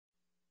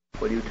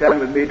Will you turn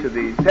with me to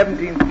the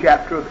 17th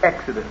chapter of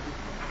Exodus?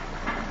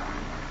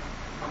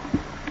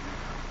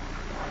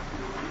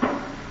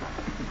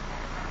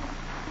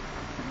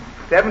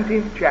 The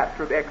 17th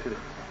chapter of Exodus.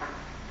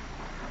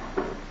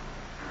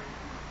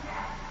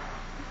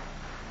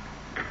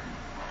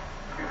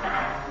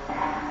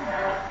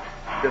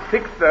 The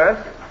 6th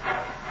verse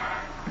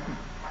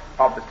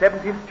of the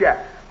 17th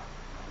chapter.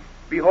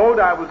 Behold,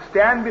 I will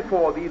stand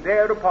before thee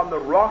there upon the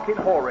rock in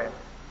Horeb,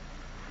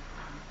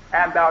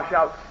 and thou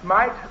shalt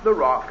smite the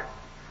rock,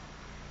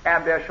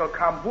 and there shall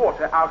come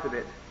water out of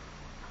it,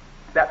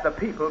 that the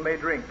people may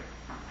drink.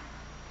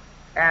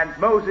 And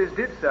Moses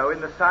did so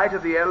in the sight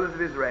of the elders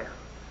of Israel.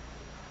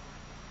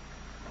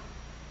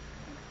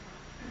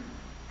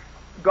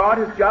 God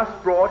has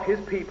just brought his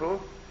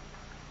people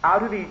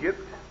out of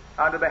Egypt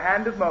under the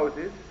hand of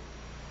Moses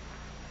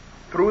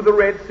through the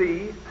Red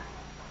Sea,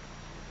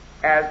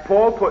 as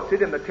Paul puts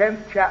it in the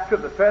 10th chapter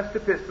of the first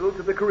epistle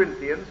to the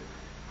Corinthians,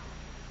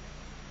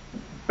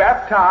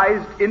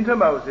 baptized into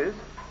Moses,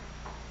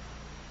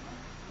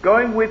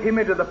 going with him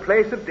into the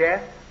place of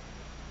death,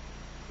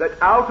 that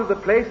out of the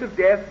place of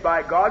death,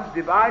 by God's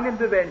divine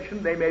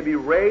intervention, they may be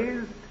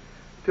raised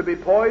to be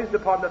poised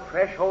upon the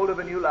threshold of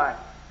a new life.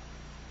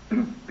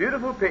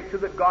 Beautiful picture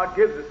that God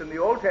gives us in the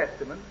Old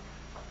Testament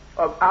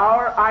of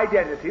our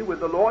identity with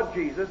the Lord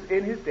Jesus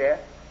in his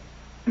death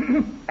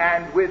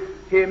and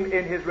with him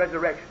in his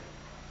resurrection.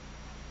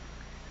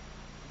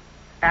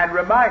 And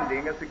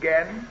reminding us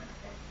again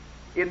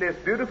in this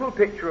beautiful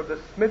picture of the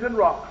smitten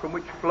rock from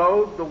which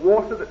flowed the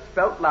water that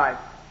spelt life,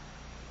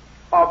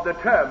 of the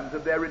terms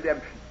of their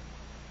redemption.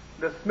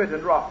 The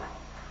smitten rock.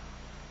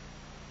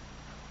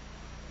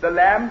 The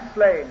lamb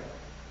slain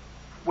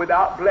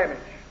without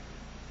blemish,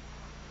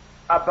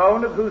 a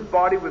bone of whose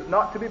body was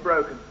not to be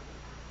broken,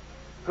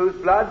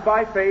 whose blood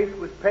by faith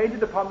was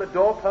painted upon the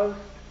doorpost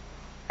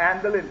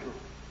and the lintel.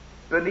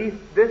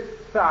 Beneath this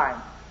sign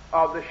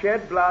of the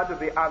shed blood of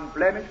the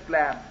unblemished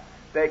lamb,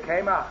 they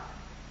came out.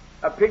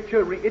 A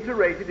picture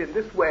reiterated in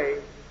this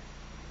way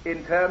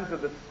in terms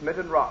of the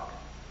smitten rock.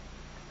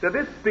 So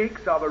this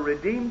speaks of a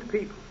redeemed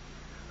people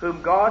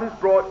whom God has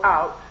brought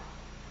out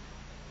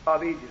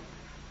of Egypt.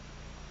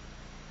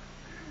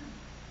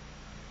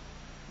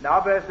 Now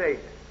verse 8.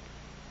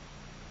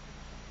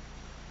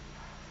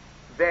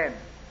 Then,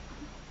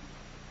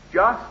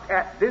 just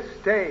at this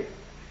stage,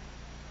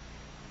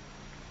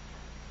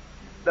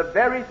 the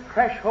very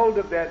threshold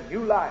of their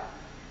new life,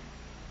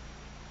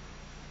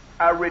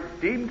 a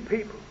redeemed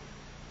people,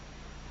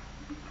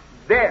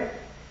 then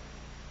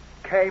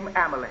came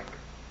Amalek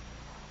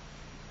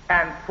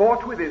and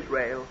fought with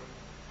Israel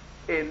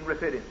in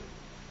Rephidim.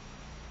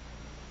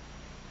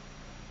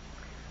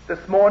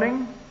 This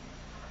morning,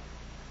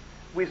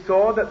 we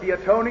saw that the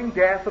atoning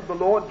death of the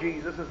Lord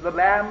Jesus as the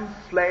Lamb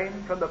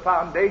slain from the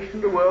foundation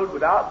of the world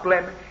without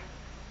blemish,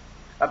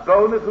 a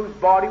bone of whose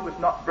body was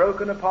not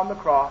broken upon the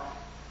cross,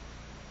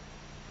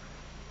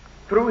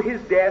 through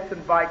his death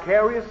and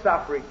vicarious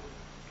suffering,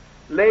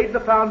 laid the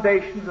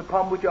foundations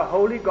upon which a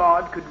holy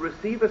God could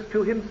receive us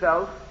to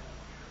himself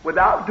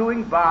without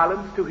doing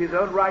violence to his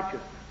own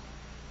righteousness.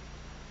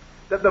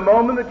 That the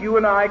moment that you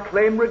and I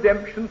claim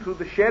redemption through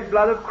the shed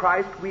blood of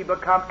Christ, we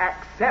become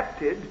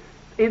accepted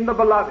in the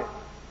beloved.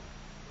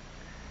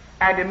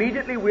 And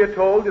immediately we are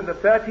told in the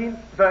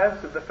 13th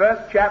verse of the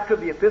first chapter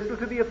of the epistle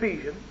to the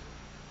Ephesians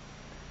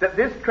that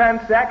this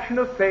transaction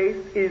of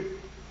faith is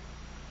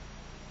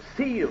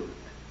sealed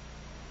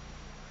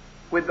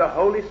with the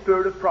Holy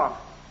Spirit of promise,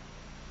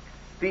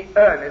 the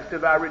earnest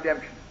of our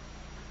redemption,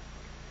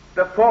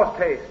 the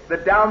foretaste, the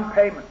down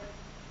payment,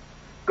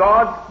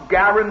 God's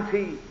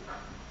guarantee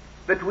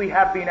that we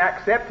have been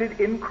accepted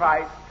in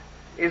Christ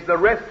is the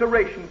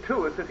restoration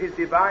to us of his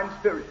divine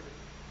Spirit.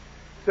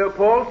 So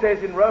Paul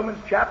says in Romans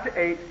chapter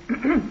 8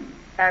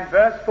 and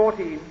verse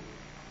 14,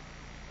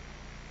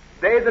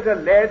 they that are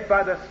led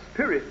by the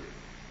Spirit,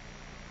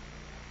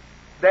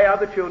 they are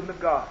the children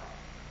of God.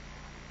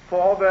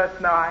 4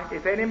 verse 9,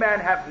 if any man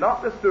have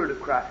not the Spirit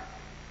of Christ,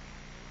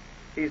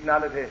 he's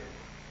none of his.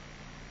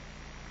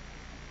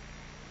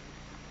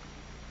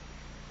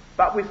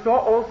 But we saw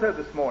also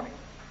this morning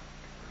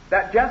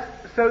that just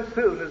so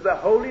soon as the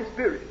Holy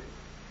Spirit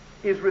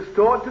is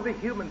restored to the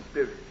human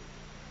spirit,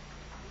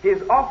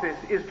 his office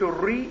is to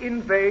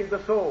re-invade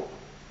the soul,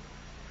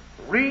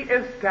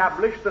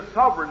 re-establish the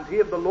sovereignty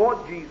of the Lord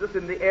Jesus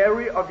in the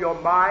area of your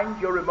mind,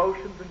 your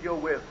emotions, and your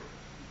will,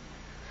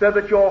 so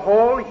that your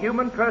whole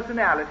human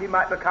personality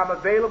might become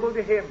available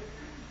to him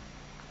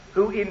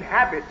who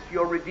inhabits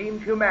your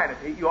redeemed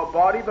humanity, your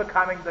body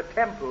becoming the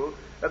temple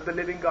of the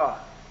living God.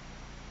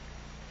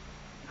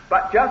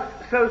 But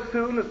just so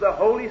soon as the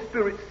Holy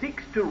Spirit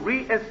seeks to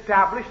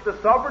re-establish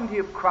the sovereignty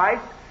of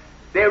Christ,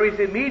 there is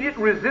immediate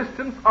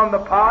resistance on the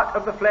part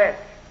of the flesh.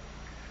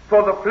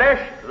 For the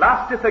flesh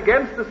lusteth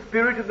against the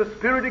Spirit, and the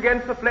Spirit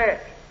against the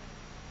flesh.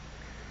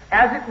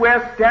 As it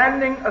were,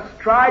 standing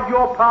astride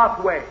your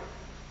pathway,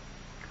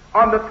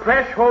 on the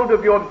threshold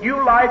of your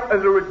new life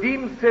as a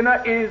redeemed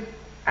sinner, is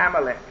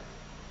Amalek.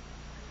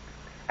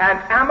 And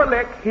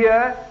Amalek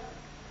here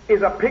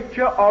is a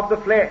picture of the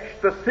flesh,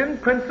 the sin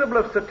principle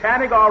of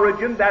satanic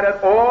origin that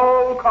at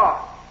all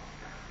costs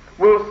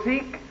will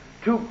seek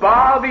to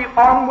bar the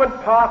onward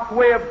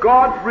pathway of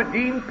God's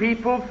redeemed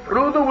people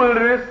through the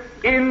wilderness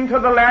into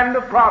the land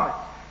of promise,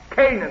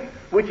 Canaan,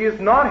 which is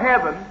not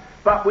heaven,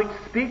 but which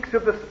speaks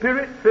of the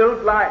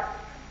Spirit-filled life,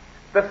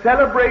 the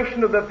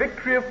celebration of the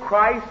victory of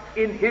Christ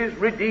in His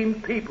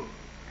redeemed people.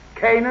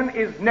 Canaan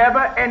is never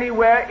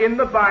anywhere in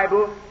the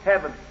Bible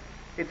heaven.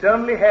 It's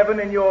only heaven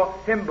in your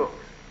hymn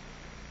books.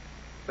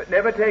 But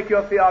never take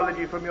your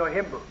theology from your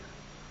hymn books.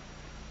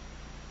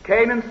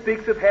 Canaan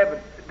speaks of heaven.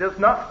 It does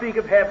not speak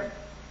of heaven.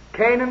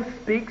 Canaan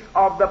speaks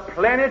of the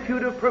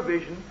plenitude of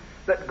provision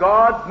that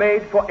God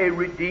made for a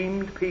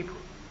redeemed people.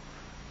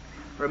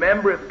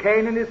 Remember, if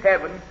Canaan is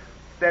heaven,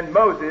 then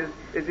Moses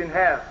is in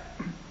hell.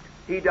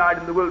 He died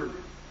in the wilderness.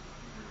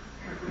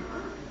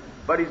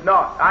 But he's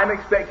not. I'm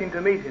expecting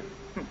to meet him.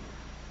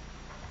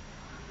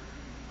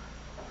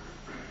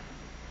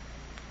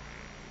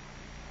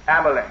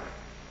 Amalek.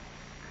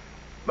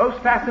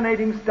 Most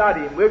fascinating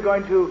study, and we're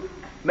going to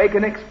make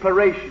an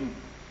exploration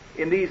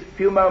in these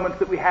few moments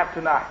that we have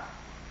tonight.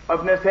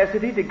 Of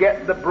necessity, to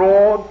get the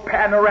broad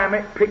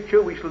panoramic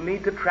picture, we shall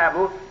need to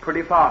travel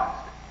pretty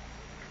fast.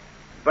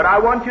 But I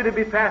want you to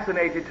be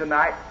fascinated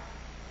tonight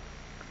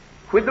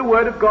with the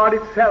Word of God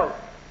itself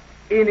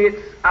in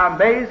its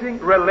amazing,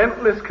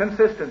 relentless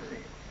consistency.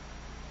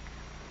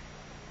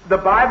 The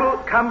Bible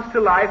comes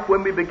to life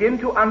when we begin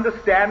to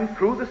understand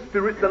through the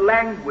Spirit the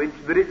language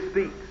that it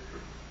speaks.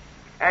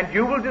 And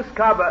you will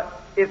discover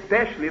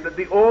especially that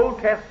the Old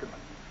Testament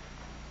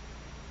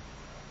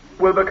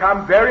will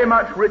become very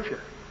much richer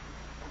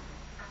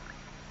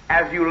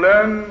as you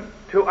learn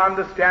to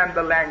understand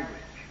the language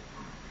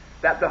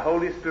that the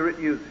Holy Spirit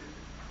uses.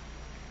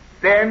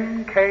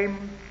 Then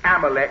came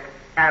Amalek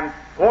and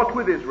fought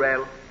with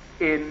Israel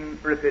in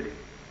Rephidim.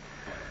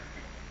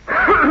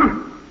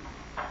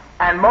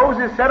 And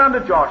Moses said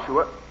unto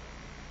Joshua,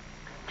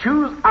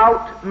 choose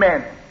out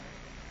men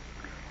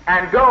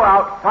and go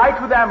out,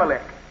 fight with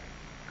Amalek.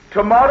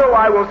 Tomorrow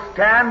I will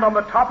stand on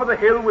the top of the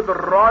hill with the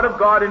rod of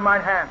God in my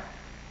hand.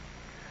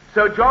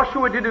 So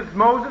Joshua did as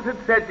Moses had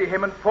said to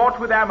him and fought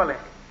with Amalek.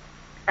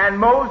 And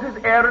Moses,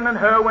 Aaron, and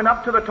Hur went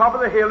up to the top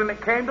of the hill, and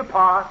it came to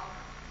pass,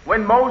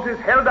 when Moses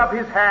held up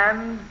his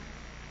hand,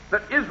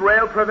 that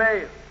Israel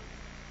prevailed.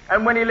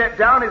 And when he let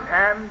down his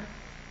hand,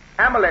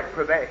 Amalek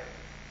prevailed.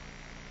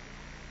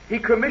 He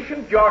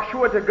commissioned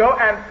Joshua to go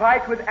and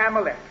fight with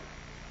Amalek.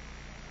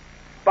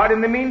 But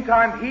in the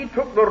meantime, he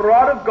took the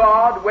rod of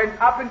God, went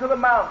up into the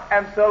mount,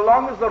 and so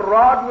long as the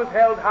rod was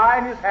held high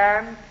in his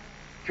hand,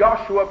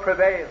 Joshua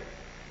prevailed.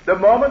 The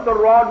moment the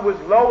rod was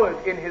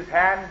lowered in his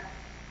hand,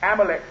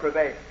 Amalek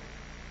prevailed.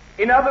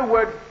 In other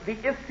words, the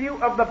issue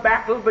of the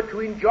battle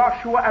between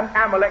Joshua and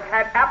Amalek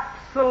had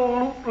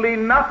absolutely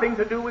nothing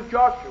to do with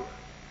Joshua.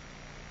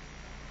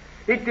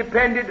 It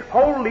depended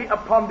wholly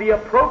upon the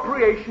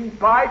appropriation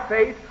by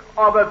faith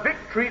of a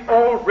victory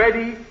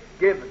already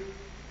given.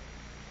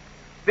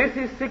 This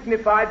is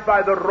signified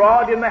by the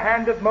rod in the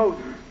hand of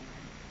Moses.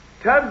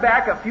 Turn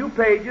back a few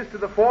pages to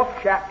the 4th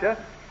chapter,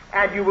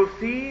 and you will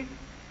see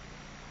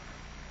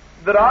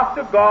that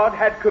after God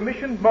had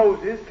commissioned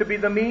Moses to be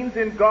the means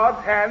in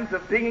God's hands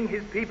of bringing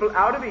his people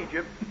out of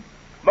Egypt,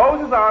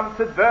 Moses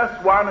answered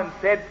verse 1 and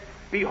said,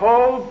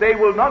 behold, they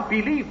will not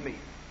believe me.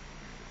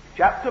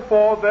 Chapter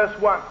 4, verse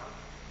 1.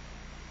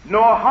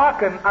 Nor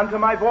hearken unto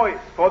my voice,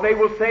 for they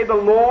will say, the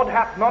Lord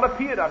hath not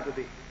appeared unto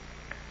thee.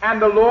 And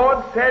the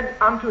Lord said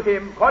unto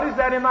him, what is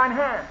that in thine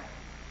hand?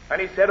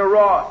 And he said, a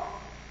rod.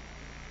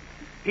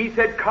 He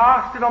said,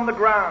 cast it on the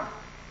ground.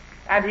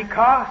 And he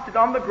cast it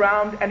on the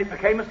ground, and it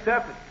became a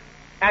serpent.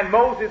 And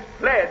Moses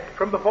fled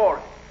from before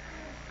it.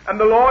 And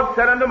the Lord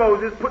said unto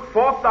Moses, put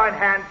forth thine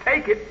hand,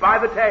 take it by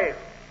the tail.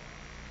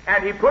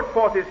 And he put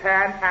forth his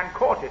hand and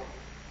caught it,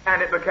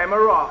 and it became a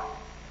rod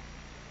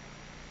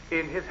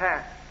in his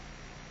hand.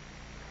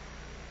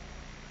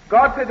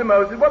 God said to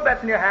Moses, what's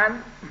that in your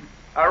hand?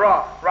 A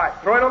rod. Right,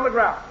 throw it on the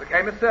ground. It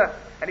became a serpent,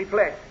 and he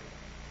fled.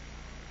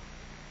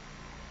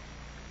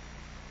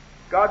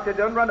 God said,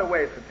 don't run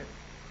away from him.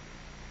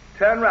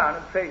 Turn round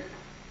and face it.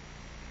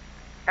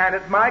 And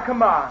at my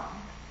command,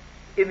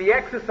 in the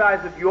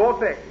exercise of your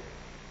faith,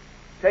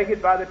 take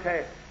it by the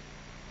tail.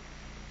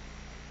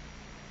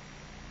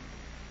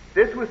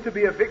 This was to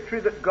be a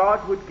victory that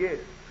God would give.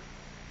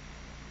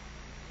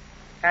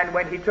 And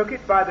when he took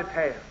it by the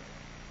tail,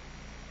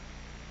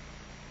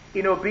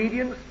 in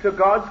obedience to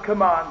God's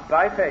command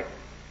by faith,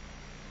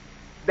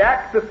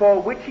 that before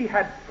which he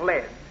had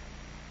fled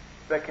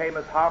became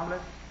as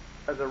harmless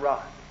as a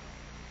rod.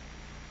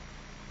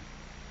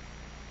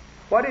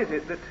 What is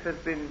it that has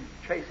been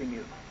chasing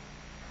you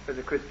as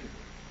a Christian?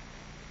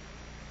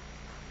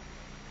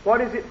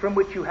 What is it from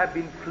which you have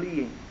been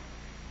fleeing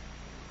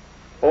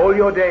all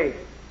your days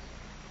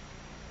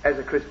as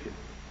a Christian?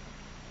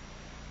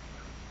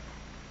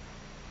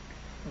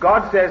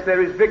 God says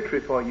there is victory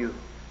for you.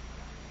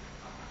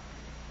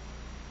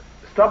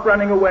 Stop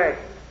running away.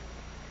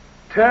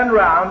 Turn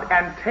round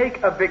and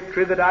take a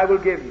victory that I will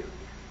give you.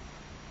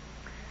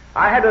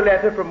 I had a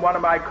letter from one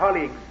of my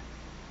colleagues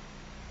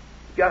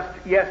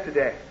just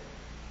yesterday,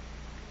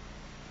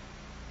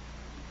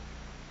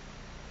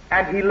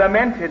 and he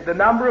lamented the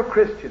number of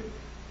Christians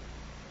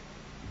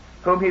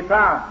whom he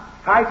found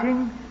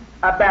fighting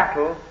a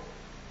battle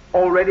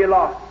already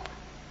lost,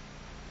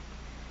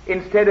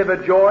 instead of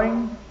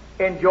enjoying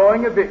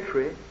a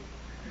victory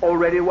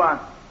already won.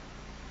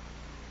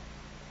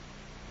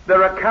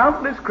 There are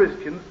countless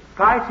Christians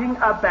fighting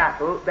a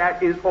battle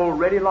that is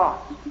already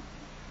lost,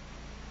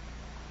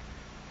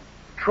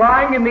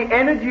 trying in the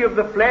energy of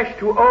the flesh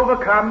to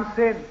overcome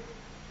sin.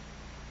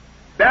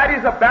 That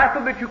is a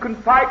battle that you can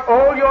fight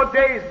all your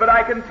days, but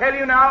I can tell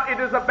you now, it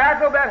is a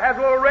battle that has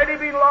already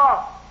been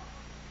lost.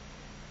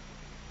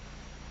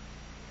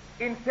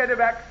 Instead of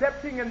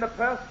accepting in the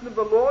person of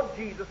the Lord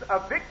Jesus a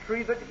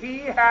victory that he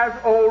has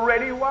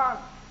already won.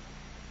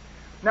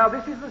 Now,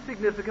 this is the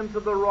significance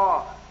of the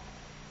rod.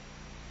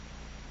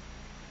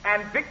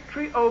 And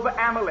victory over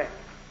Amalek,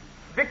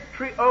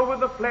 victory over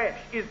the flesh,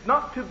 is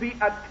not to be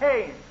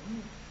attained,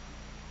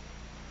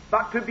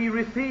 but to be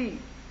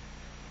received.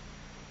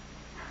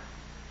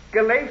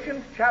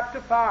 Galatians chapter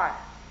 5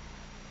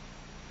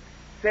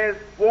 says,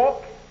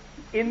 walk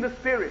in the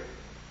Spirit,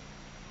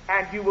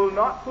 and you will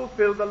not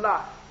fulfill the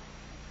lust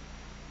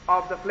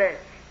of the flesh.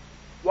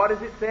 What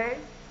does it say?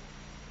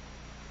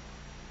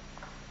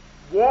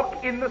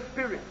 Walk in the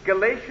Spirit.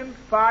 Galatians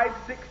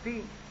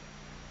 5:16.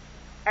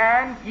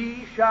 And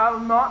ye shall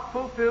not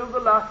fulfill the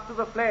lust of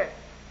the flesh.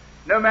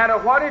 No matter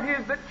what it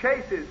is that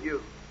chases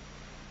you,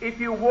 if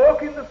you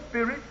walk in the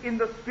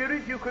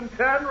Spirit you can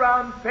turn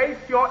round, face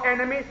your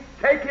enemy,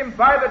 take him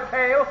by the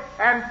tail,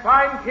 and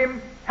find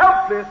him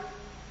helpless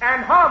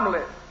and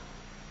harmless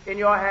in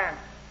your hand.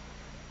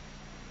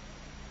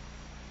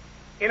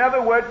 In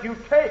other words, you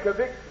take a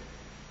victory.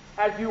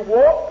 As you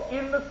walk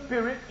in the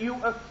Spirit, you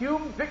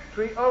assume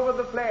victory over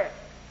the flesh.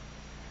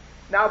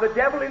 Now, the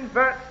devil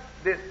inverts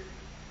this,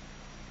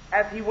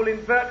 as he will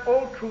invert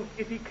all truth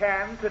if he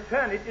can, to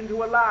turn it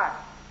into a lie.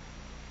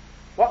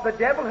 What the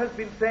devil has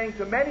been saying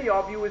to many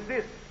of you is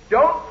this: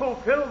 don't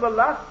fulfill the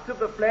lusts of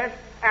the flesh,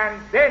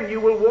 and then you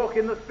will walk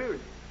in the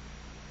Spirit.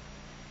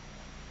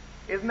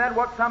 Isn't that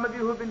what some of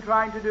you have been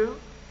trying to do?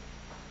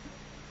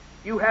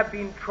 You have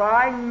been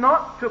trying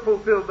not to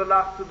fulfill the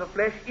lusts of the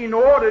flesh in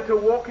order to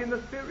walk in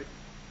the Spirit.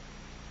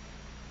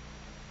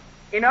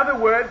 In other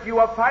words, you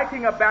are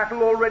fighting a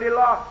battle already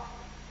lost.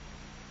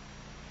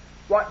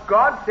 What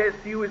God says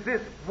to you is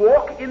this: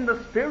 walk in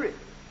the Spirit,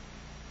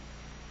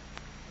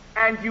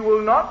 and you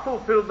will not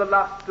fulfill the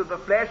lusts of the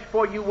flesh,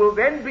 for you will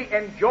then be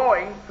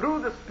enjoying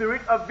through the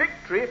Spirit a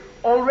victory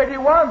already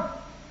won.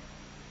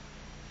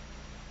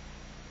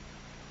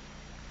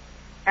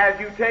 As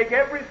you take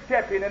every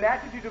step in an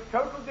attitude of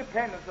total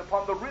dependence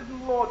upon the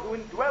risen Lord who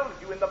indwells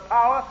you in the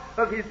power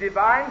of his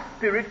divine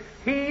Spirit,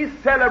 he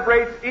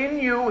celebrates in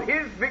you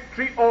his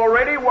victory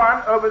already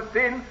won over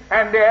sin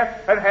and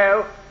death and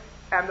hell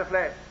and the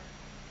flesh.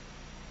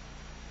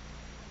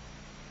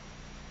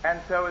 And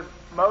so as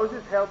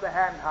Moses held the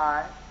hand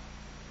high,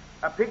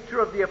 a picture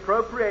of the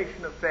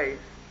appropriation of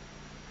faith,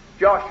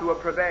 Joshua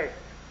prevailed.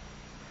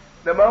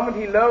 The moment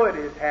he lowered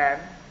his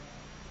hand,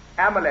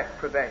 Amalek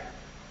prevailed.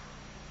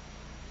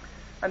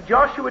 And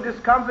Joshua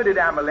discomfited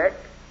Amalek,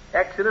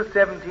 Exodus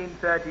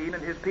 17:13,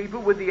 and his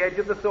people with the edge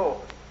of the sword.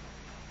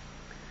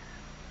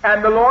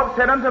 And the Lord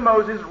said unto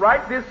Moses,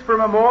 write this for a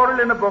memorial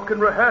in a book,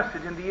 and rehearse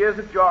it in the ears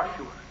of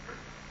Joshua.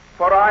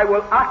 For I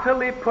will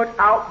utterly put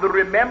out the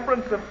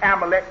remembrance of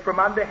Amalek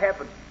from under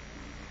heaven.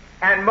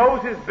 And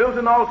Moses built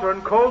an altar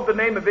and called the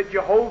name of it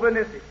Jehovah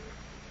Nissi,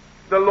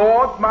 the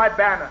Lord my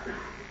banner.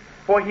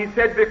 For he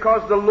said,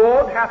 because the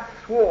Lord hath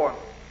sworn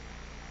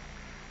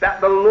that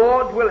the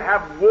Lord will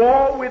have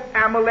war with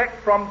Amalek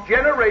from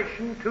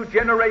generation to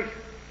generation.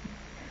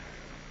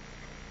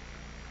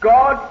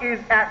 God is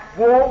at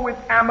war with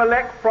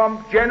Amalek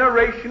from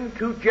generation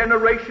to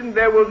generation.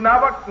 There will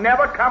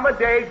never come a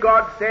day,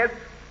 God says,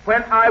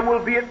 when I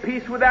will be at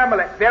peace with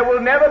Amalek. There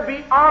will never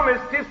be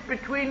armistice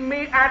between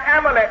me and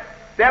Amalek.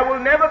 There will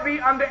never be,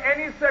 under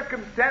any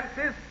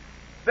circumstances,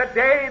 the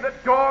day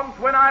that dawns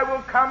when I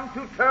will come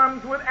to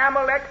terms with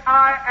Amalek.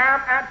 I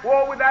am at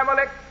war with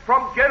Amalek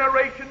from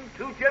generation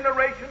to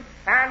generation,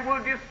 and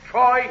will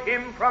destroy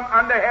him from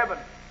under heaven.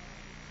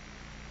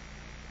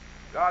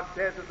 God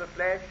says of the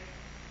flesh,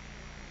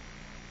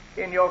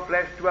 in your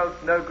flesh dwells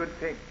no good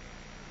thing.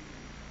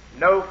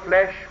 No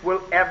flesh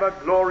will ever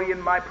glory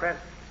in my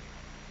presence.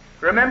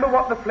 Remember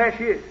what the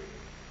flesh is.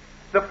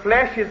 The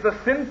flesh is the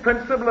sin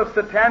principle of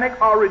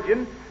satanic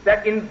origin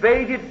that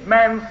invaded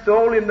man's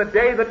soul in the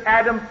day that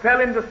Adam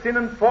fell into sin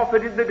and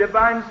forfeited the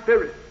divine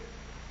spirit.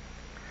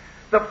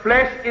 The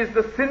flesh is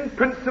the sin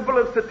principle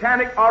of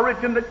satanic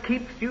origin that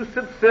keeps you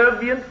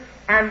subservient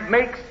and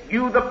makes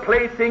you the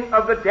plaything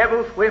of the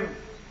devil's whim.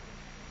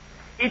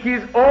 It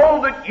is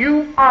all that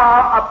you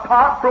are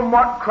apart from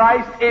what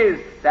Christ is.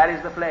 That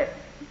is the flesh.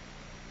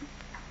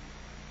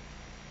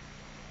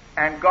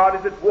 And God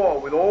is at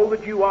war with all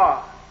that you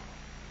are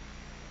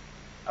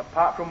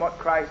apart from what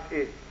Christ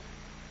is,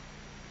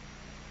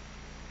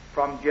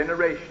 from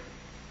generation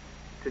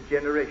to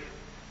generation.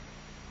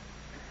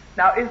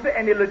 Now, is there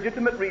any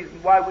legitimate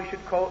reason why we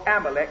should call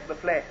Amalek the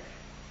flesh?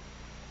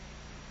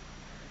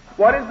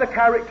 What is the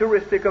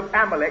characteristic of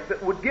Amalek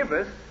that would give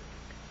us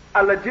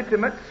a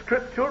legitimate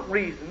scriptural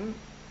reason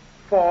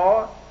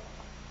for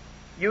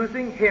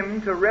using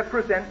him to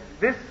represent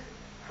this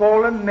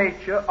fallen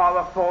nature of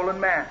a fallen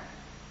man?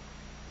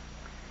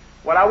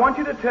 Well, I want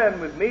you to turn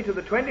with me to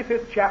the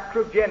 25th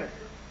chapter of Genesis.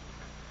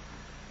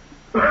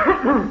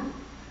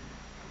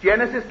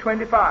 Genesis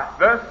 25,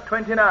 verse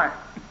 29.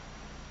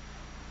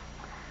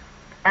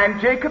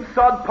 And Jacob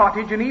sowed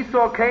pottage, and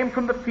Esau came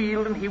from the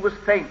field, and he was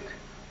faint.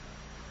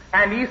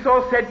 And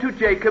Esau said to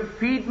Jacob,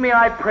 Feed me,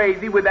 I pray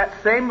thee, with that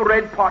same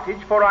red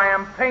pottage, for I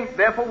am faint.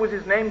 Therefore was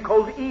his name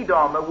called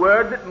Edom, a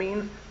word that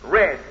means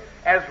red,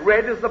 as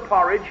red as the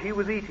porridge he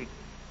was eating.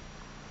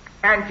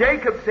 And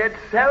Jacob said,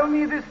 Sell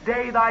me this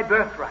day thy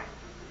birthright.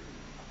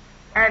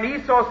 And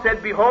Esau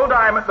said, Behold,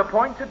 I am at the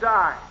point to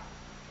die.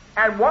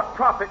 And what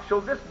profit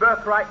shall this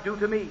birthright do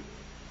to me?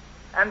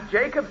 And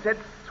Jacob said,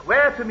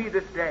 Swear to me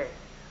this day.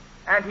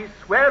 And he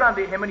sware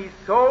unto him, and he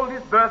sold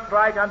his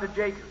birthright unto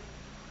Jacob.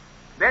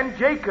 Then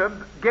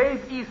Jacob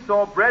gave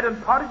Esau bread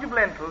and pottage of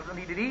lentils, and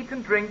he did eat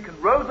and drink, and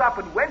rose up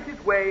and went his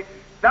way.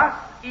 Thus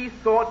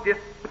Esau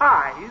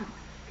despised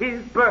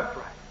his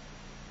birthright.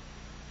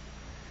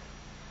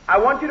 I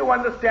want you to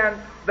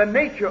understand the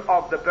nature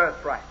of the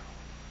birthright.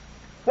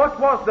 What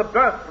was the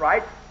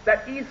birthright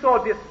that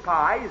Esau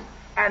despised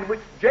and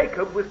which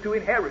Jacob was to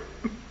inherit?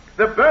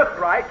 The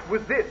birthright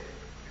was this: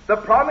 the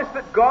promise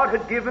that God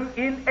had given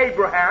in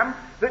Abraham,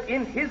 that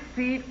in his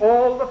seed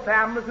all the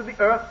families of the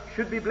earth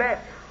should be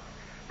blessed.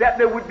 That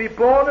there would be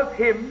born of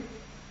him,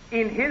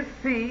 in his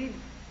seed,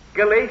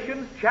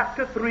 Galatians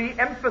chapter 3,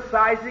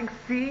 emphasizing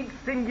seed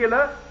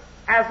singular,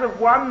 as of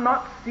one,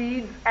 not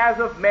seeds as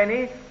of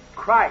many,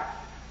 Christ.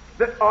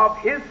 That of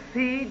his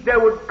seed there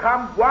would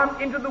come one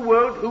into the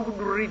world who would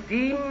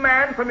redeem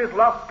man from his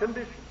lost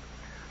condition,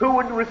 who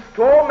would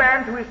restore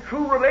man to his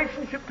true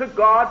relationship to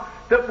God,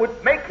 that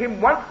would make him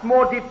once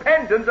more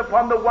dependent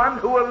upon the one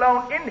who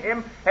alone in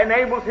him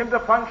enables him to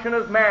function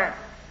as man.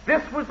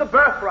 This was the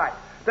birthright,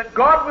 that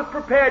God was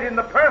prepared in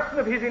the person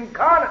of his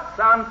incarnate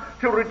Son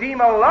to redeem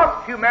a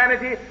lost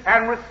humanity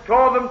and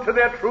restore them to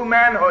their true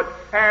manhood.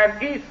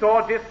 And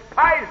Esau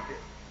despised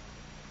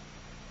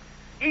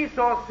it.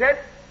 Esau said,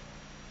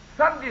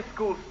 Sunday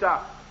school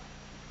stuff.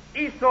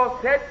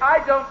 Esau said,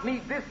 I don't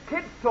need this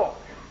kid talk.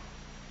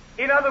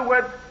 In other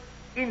words,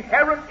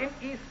 inherent in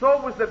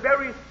Esau was the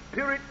very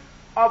spirit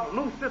of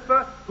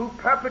Lucifer, who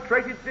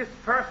perpetrated this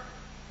first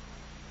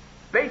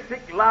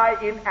basic lie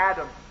in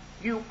Adam.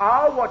 You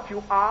are what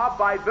you are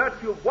by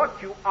virtue of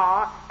what you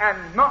are,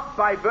 and not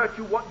by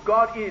virtue of what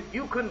God is.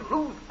 You can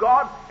lose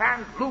God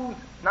and lose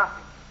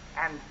nothing.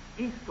 And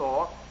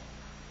Esau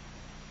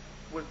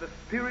was the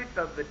spirit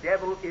of the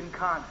devil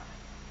incarnate.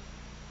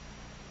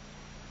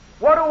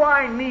 What do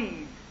I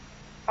need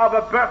of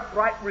a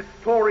birthright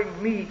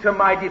restoring me to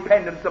my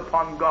dependence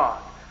upon God?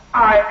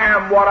 I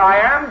am what I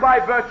am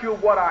by virtue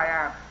of what I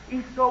am.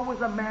 Esau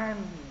was a man.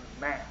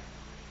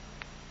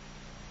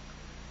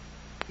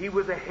 He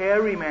was a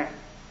hairy man,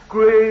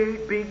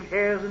 great big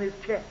hairs in his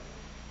chest,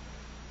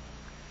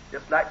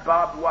 just like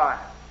barbed wire.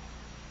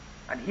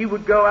 And he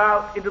would go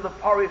out into the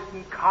forest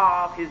and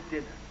carve his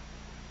dinner.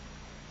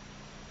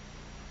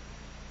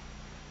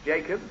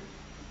 Jacob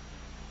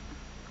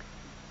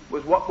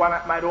was what one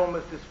might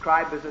almost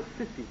describe as a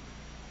sissy.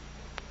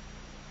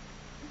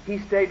 He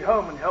stayed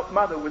home and helped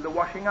mother with the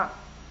washing up.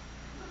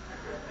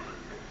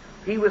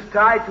 He was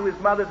tied to his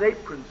mother's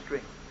apron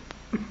string.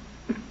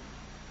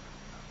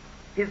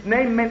 His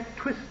name meant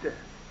twister,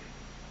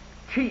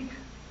 cheat.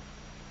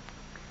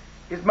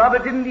 His mother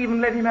didn't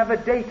even let him have a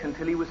date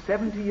until he was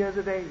 70 years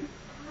of age.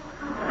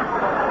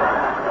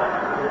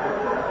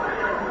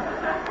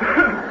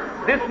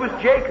 This was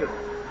Jacob.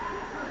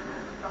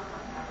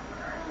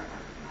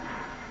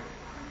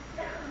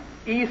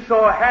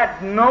 Esau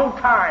had no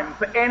time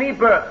for any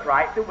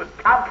birthright that was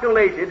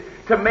calculated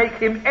to make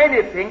him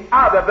anything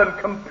other than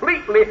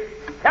completely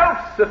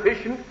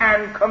self-sufficient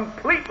and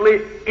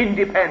completely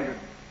independent.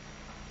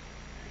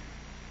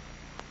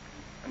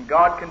 And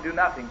God can do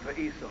nothing for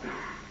Esau.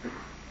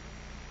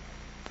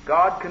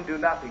 God can do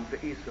nothing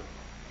for Esau.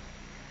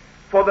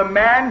 For the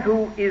man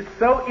who is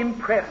so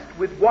impressed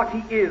with what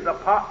he is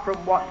apart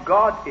from what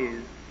God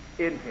is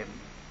in him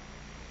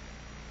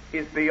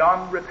is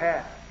beyond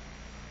repair.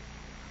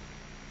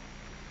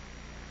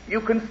 You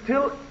can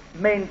still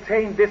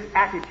maintain this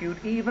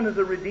attitude even as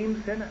a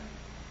redeemed sinner.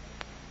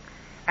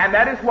 And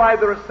that is why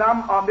there are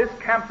some on this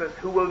campus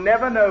who will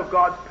never know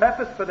God's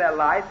purpose for their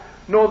life,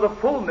 nor the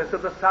fullness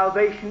of the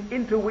salvation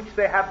into which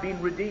they have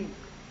been redeemed.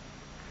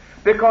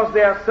 Because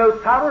they are so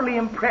thoroughly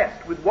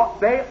impressed with what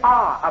they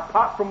are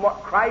apart from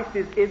what Christ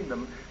is in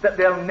them, that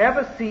they'll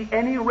never see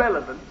any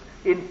relevance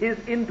in His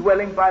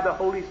indwelling by the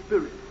Holy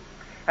Spirit.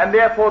 And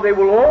therefore they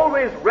will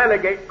always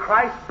relegate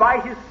Christ by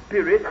His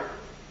Spirit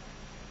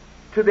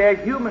to their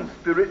human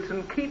spirits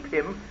and keep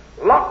Him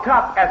locked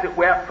up, as it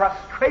were,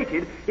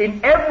 frustrated in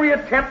every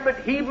attempt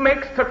that He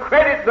makes to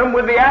credit them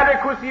with the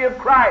adequacy of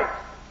Christ.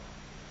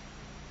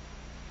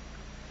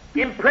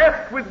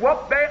 impressed with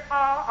what they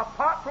are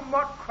apart from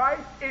what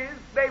Christ is,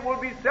 they will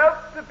be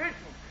self-sufficient,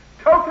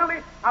 totally,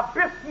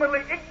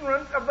 abysmally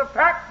ignorant of the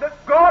fact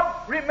that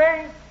God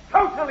remains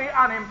totally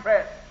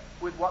unimpressed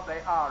with what they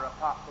are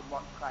apart from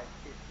what Christ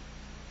is.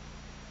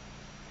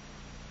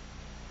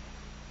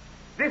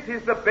 This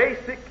is the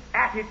basic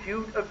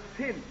attitude of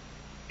sin: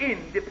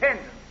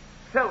 independence,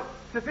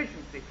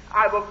 self-sufficiency.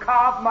 I will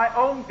carve my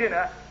own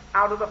dinner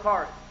out of the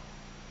forest.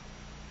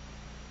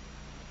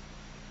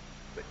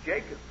 But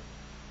Jacob,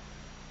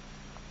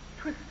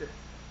 twister,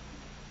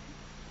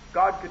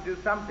 God could do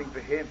something for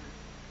him.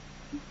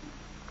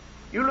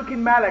 You look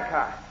in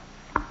Malachi,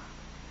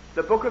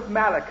 the book of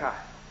Malachi,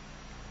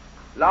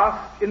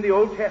 last in the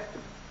Old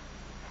Testament,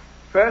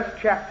 first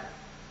chapter.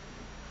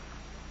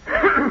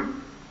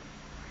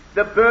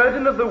 The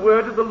burden of the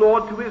word of the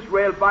Lord to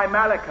Israel by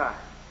Malachi.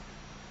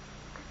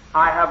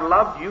 I have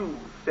loved you,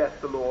 saith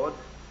the Lord.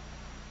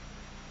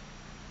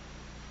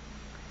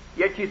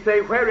 Yet ye say,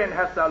 wherein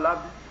hast thou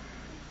loved it?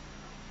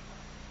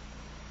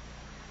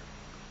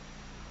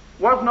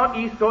 Was not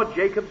Esau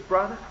Jacob's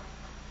brother?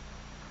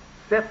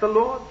 Saith the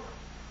Lord.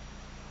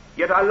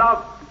 Yet I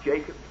loved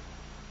Jacob,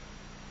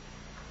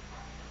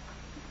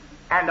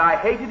 and I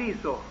hated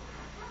Esau.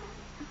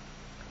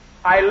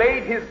 I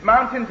laid his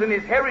mountains and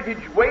his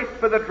heritage waste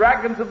for the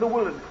dragons of the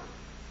wilderness.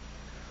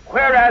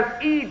 Whereas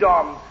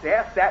Edom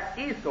saith, that's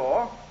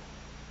Esau,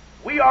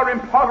 we are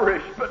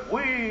impoverished, but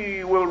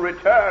we will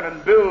return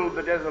and build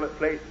the desolate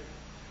places.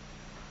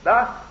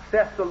 Thus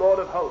saith the Lord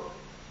of hosts,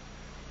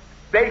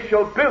 they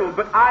shall build,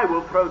 but I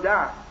will throw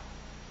down.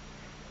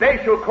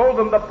 They shall call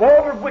them the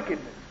border of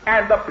wickedness,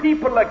 and the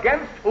people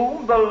against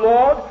whom the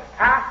Lord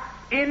hath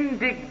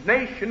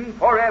indignation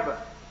forever.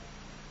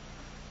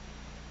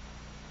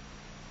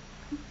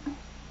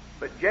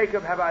 But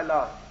Jacob have I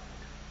loved.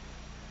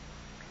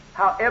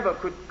 However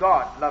could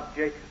God love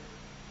Jacob?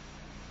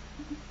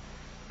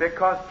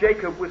 Because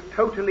Jacob was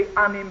totally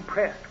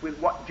unimpressed with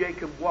what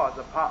Jacob was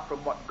apart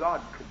from what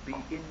God could be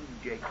in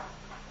Jacob.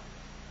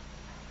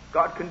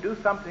 God can do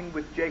something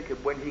with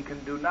Jacob when he can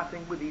do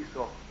nothing with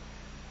Esau.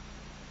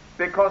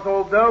 Because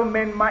although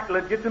men might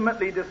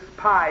legitimately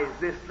despise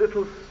this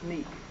little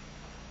sneak,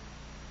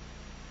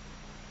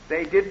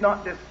 they did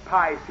not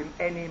despise him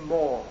any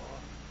more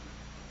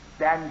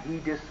than he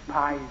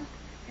despised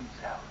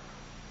himself.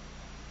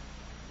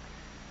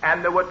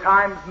 And there were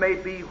times,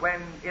 maybe,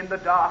 when in the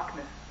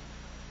darkness,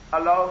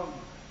 alone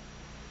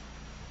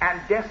and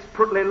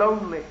desperately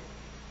lonely,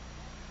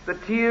 the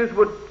tears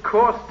would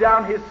course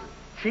down his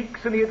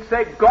cheeks, and he'd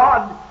say,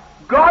 God,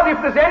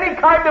 if there's any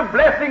kind of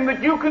blessing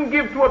that you can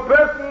give to a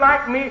person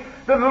like me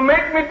that will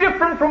make me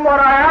different from what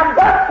I am,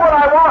 that's what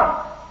I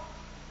want.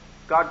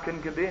 God can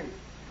give in.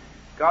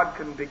 God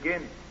can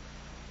begin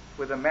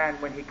with a man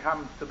when he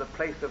comes to the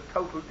place of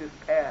total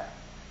despair,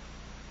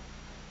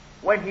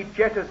 when he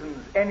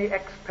jettisons any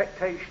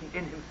expectation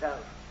in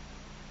himself.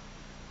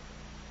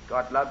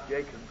 God loved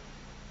Jacob.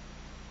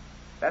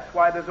 That's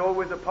why there's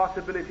always a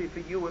possibility for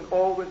you and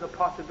always a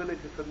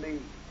possibility for me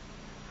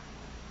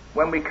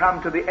when we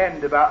come to the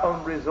end of our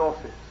own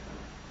resources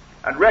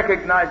and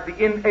recognize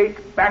the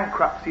innate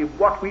bankruptcy of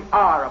what we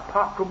are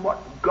apart from what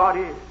God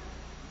is.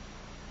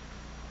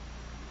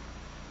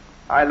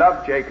 I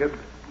love Jacob.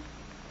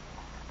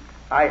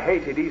 I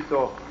hated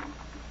Esau.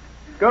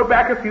 Go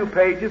back a few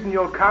pages and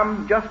you'll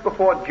come just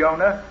before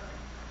Jonah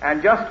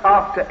and just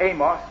after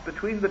Amos,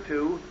 between the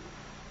two,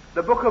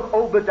 the book of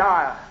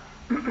Obadiah.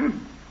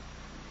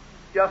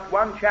 Just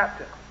one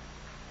chapter.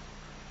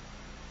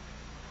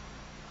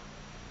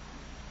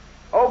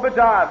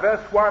 Obadiah,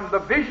 verse 1, the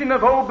vision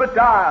of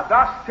Obadiah.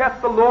 Thus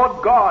saith the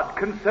Lord God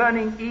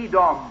concerning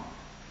Edom.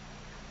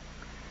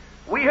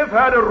 We have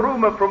heard a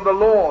rumor from the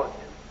Lord,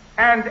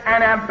 and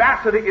an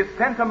ambassador is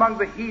sent among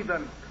the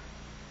heathen.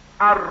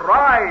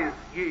 Arise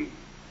ye,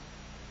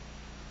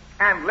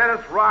 and let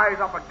us rise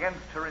up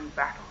against her in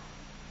battle.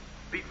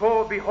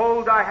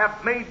 Behold, I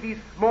have made thee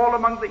small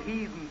among the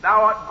heathen.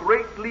 Thou art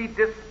greatly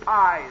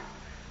despised.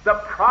 The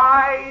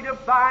pride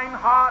of thine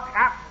heart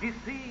hath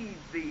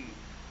deceived thee.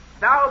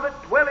 Thou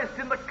that dwellest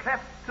in the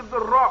clefts of the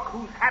rock,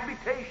 whose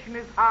habitation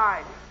is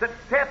high, that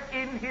saith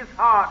in his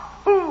heart,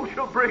 who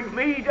shall bring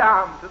me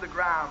down to the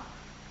ground?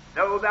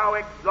 Though thou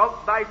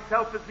exalt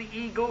thyself as the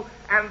eagle,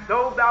 and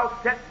though thou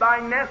set thy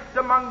nest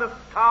among the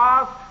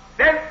stars,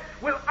 thence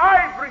will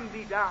I bring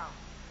thee down,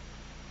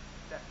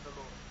 saith the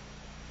Lord.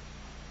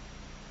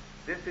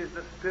 This is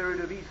the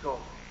spirit of Esau.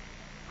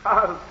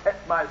 I'll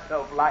set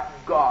myself like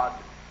God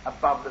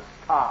above the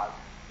stars.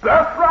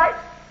 Birthright?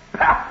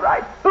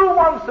 Birthright? Who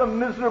wants a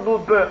miserable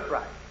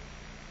birthright?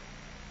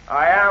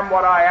 I am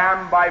what I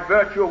am by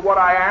virtue of what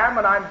I am,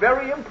 and I'm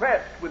very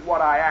impressed with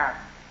what I am.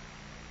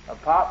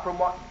 Apart from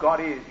what God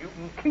is, you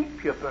can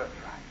keep your birthright.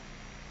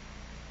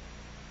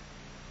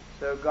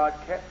 So God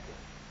kept it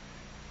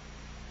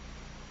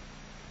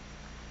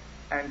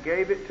and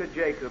gave it to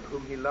Jacob,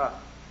 whom he loved.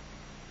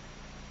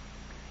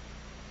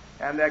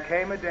 And there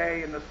came a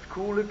day in the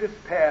school of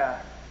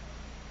despair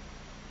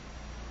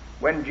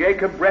when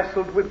Jacob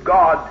wrestled with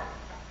God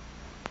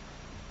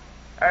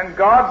And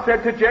God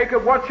said to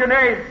Jacob, "What's your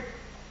name?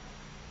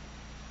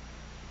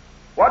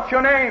 What's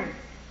your name?"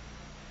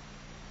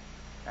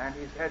 And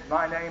he said,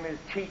 "My name is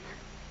Cheat,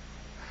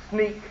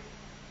 Sneak,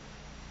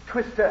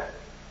 Twister.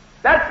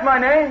 That's my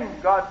name."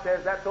 God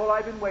says, "That's all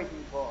I've been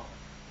waiting for."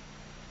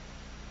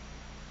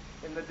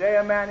 In the day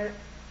a man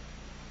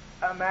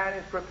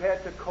is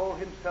prepared to call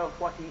himself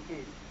what he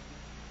is,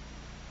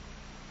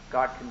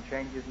 God can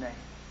change his name.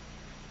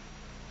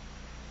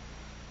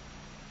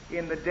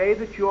 In the day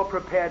that you're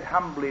prepared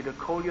humbly to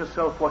call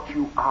yourself what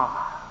you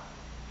are,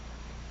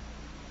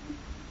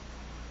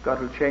 God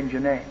will change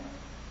your name.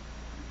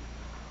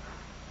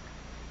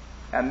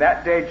 And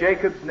that day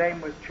Jacob's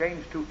name was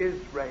changed to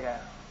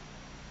Israel,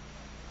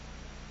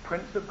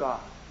 Prince of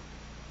God.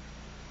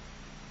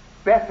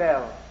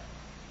 Bethel,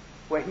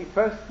 where he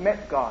first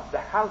met God, the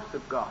house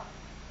of God.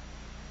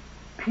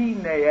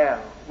 Peniel,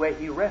 where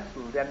he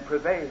wrestled and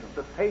prevailed,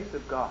 the face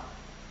of God.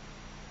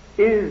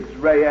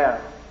 Israel,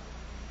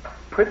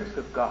 Prince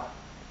of God.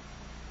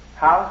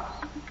 House,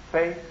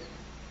 face,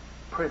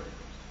 Prince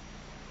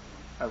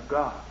of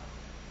God.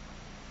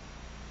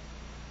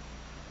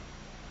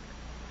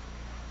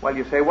 Well,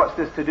 you say, what's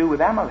this to do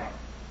with Amalek?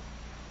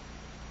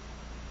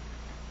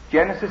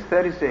 Genesis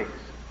 36.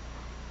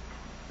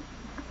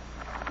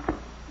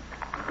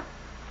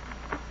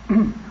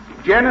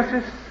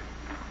 Genesis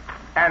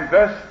and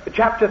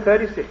chapter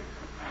 36.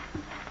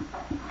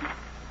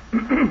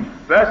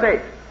 Verse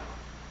 8.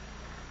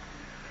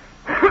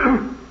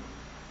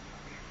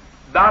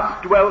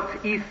 Thus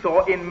dwelt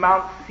Esau in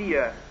Mount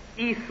Seir.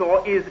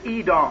 Esau is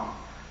Edom.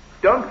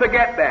 Don't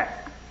forget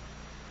that.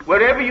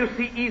 Wherever you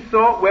see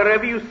Esau,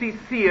 wherever you see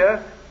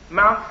Seir,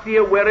 Mount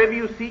Seir, wherever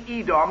you see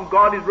Edom,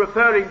 God is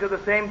referring to the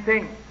same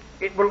thing.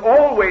 It will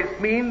always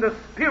mean the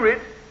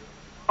spirit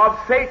of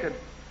Satan,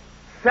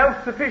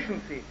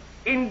 self-sufficiency,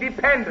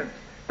 independence,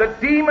 the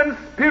demon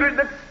spirit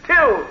that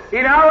still,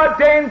 in our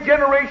day and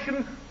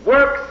generation,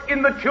 works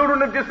in the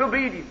children of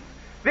disobedience.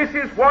 This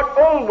is what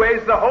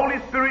always the Holy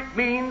Spirit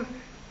means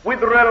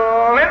with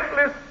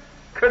relentless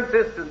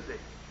consistency.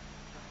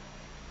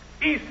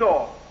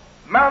 Esau,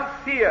 Mount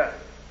Seir,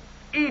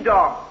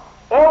 Edom,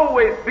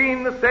 always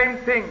being the same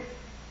thing.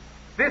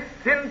 This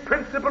sin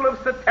principle of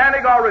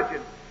satanic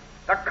origin,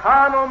 a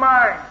carnal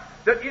mind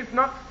that is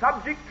not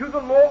subject to the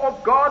law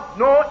of God,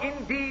 nor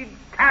indeed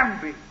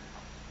can be.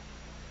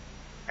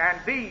 And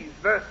these,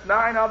 verse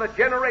 9, are the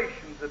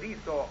generations of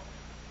Esau,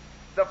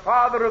 the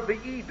father of the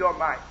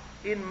Edomites,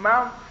 in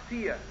Mount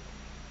Seir.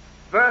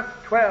 Verse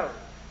 12,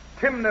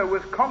 Timnah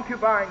was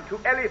concubine to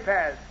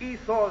Eliphaz,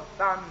 Esau's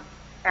son,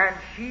 and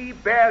she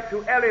bare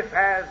to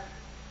Eliphaz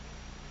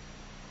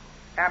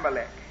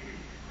Amalek.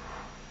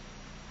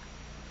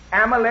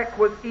 Amalek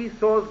was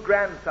Esau's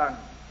grandson.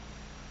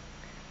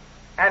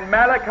 And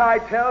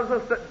Malachi tells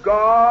us that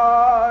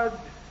God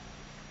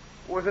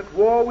was at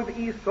war with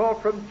Esau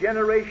from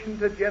generation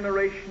to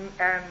generation,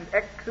 and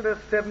Exodus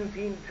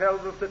 17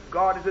 tells us that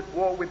God is at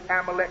war with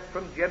Amalek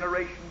from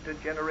generation to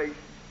generation.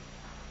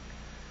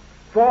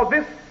 For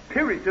this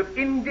spirit of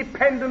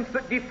independence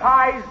that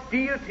defies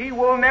deity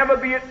will never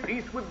be at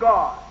peace with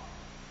God.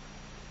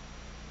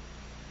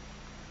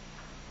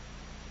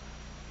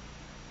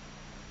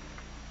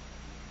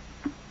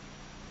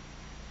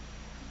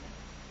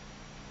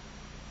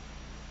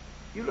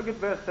 You look at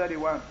verse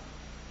 31.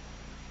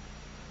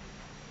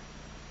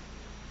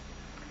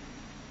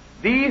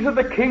 These are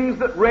the kings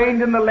that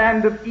reigned in the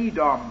land of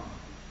Edom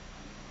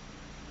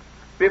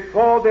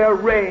before there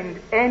reigned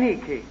any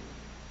king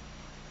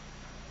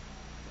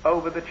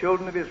over the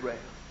children of Israel.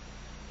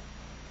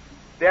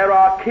 There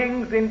are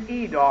kings in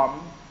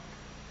Edom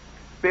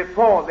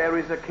before there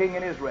is a king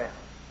in Israel.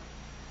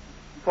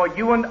 For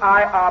you and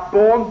I are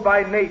born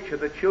by nature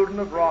the children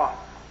of wrath.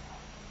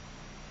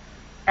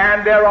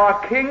 And there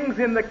are kings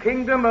in the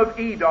kingdom of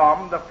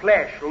Edom, the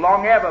flesh,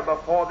 long ever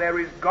before there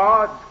is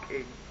God's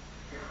king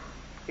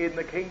in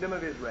the kingdom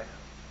of Israel.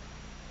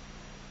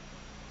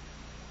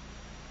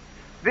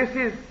 This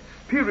is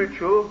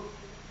spiritual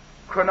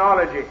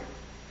chronology.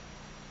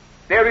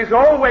 There is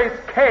always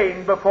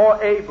Cain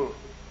before Abel.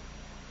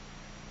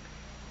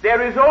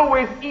 There is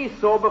always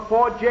Esau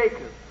before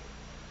Jacob.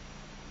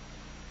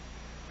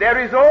 There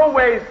is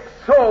always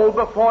Saul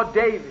before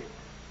David.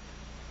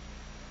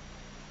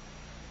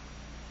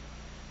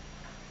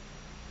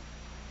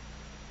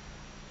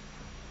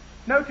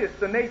 Notice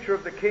the nature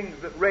of the kings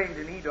that reigned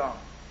in Edom.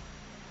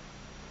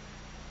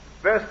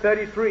 Verse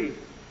 33,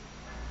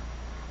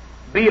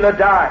 Bela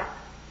died,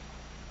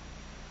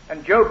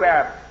 and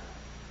Jobab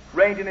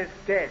reigned in his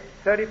stead.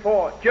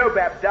 34,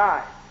 Jobab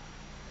died.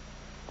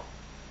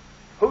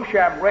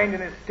 Husham reigned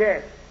in his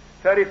stead.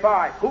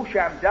 35,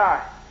 Husham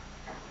died.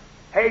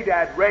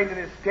 Hadad reigned in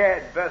his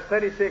stead. Verse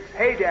 36,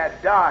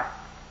 Hadad died.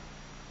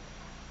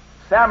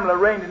 Samlah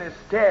reigned in his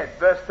stead.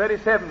 Verse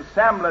 37,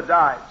 Samlah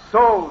died.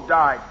 Saul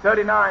died.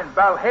 39,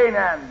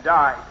 Balhanan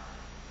died.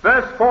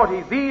 Verse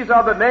 40, these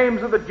are the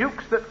names of the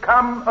dukes that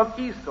come of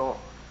Esau.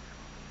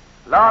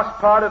 Last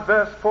part of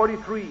verse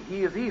 43,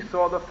 he is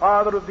Esau, the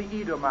father of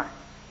the Edomites.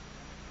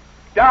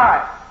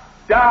 Died,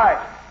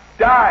 died,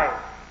 died,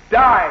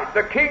 died.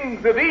 The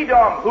kings of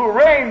Edom, who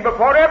reigned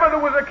before ever there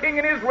was a king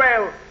in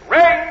Israel,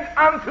 reigned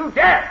unto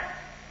death.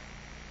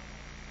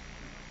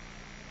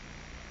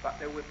 But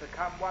there was to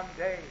come one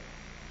day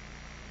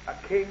a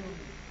king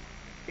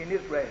in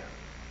Israel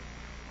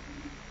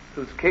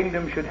whose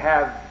kingdom should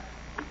have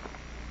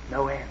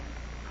no end.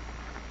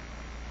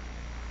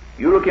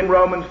 You look in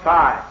Romans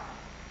 5.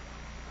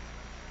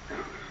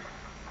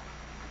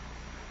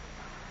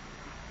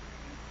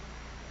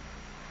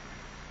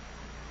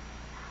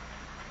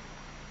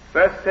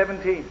 Verse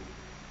 17.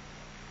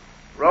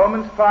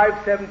 Romans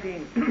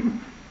 5:17.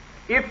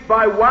 If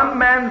by one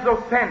man's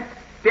offense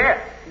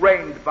death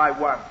reigned by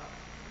one,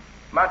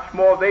 much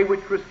more they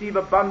which receive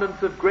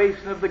abundance of grace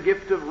and of the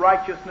gift of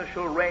righteousness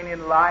shall reign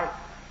in life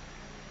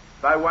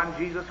by one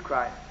Jesus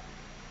Christ.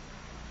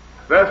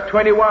 Verse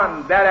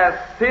 21, that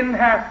as sin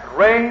hath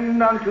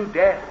reigned unto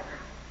death,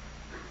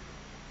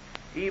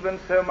 even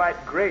so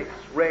might grace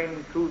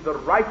reign through the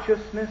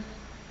righteousness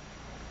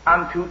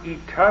unto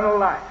eternal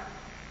life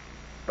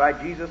by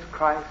Jesus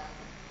Christ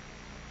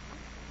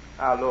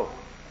our Lord.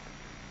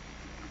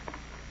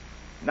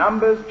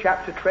 Numbers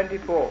chapter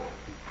 24.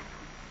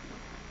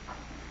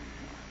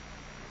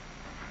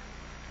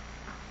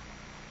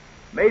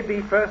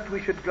 Maybe first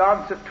we should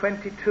glance at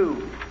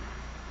 22.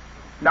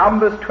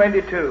 Numbers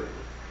 22.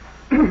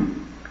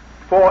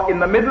 For in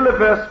the middle of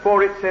verse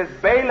 4 it says,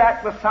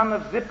 Balak the son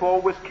of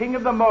Zippor was king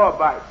of the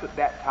Moabites at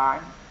that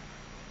time.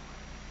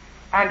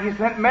 And he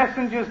sent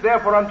messengers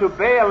therefore unto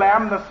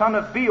Balaam the son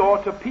of Beor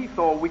to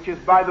Pethor, which is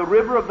by the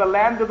river of the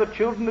land of the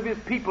children of his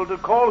people, to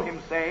call him,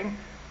 saying,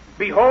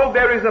 Behold,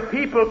 there is a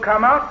people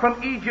come out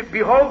from Egypt.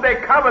 Behold, they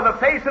cover the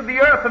face of the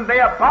earth, and they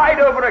abide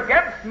over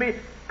against me.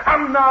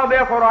 Come now,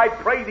 therefore, I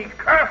pray thee,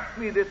 curse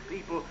me this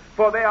people,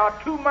 for they are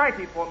too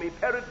mighty for me.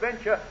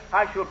 Peradventure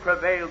I shall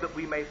prevail that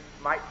we may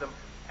smite them.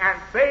 And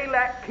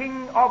Balak,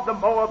 king of the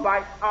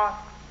Moabites,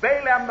 asked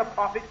Balaam the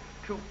prophet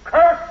to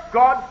curse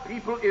God's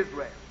people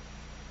Israel.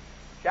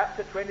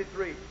 Chapter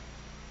 23,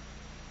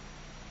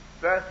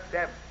 verse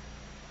 7.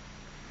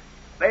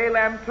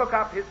 Balaam took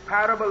up his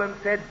parable and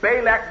said,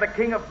 Balak the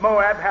king of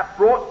Moab hath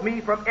brought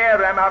me from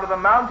Aram out of the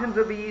mountains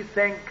of the east,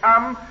 saying,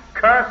 Come,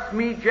 curse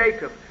me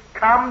Jacob.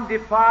 Come,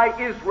 defy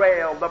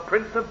Israel, the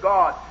prince of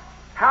God.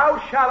 How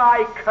shall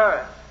I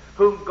curse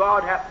whom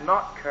God hath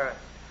not cursed?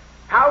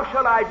 How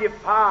shall I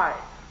defy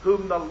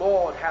whom the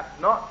Lord hath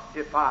not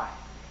defied?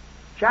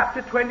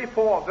 Chapter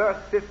 24, verse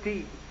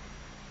 15.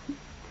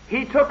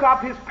 He took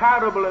up his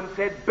parable and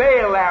said,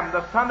 Balaam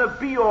the son of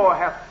Beor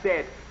hath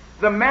said,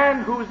 the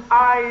man whose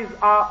eyes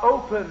are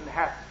open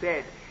hath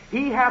said,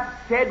 he hath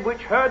said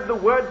which heard the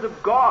words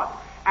of God,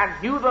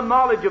 and knew the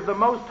knowledge of the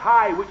Most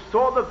High, which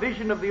saw the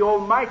vision of the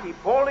Almighty,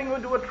 falling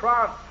into a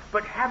trance,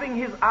 but having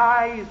his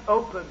eyes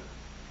open.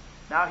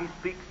 Now he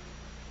speaks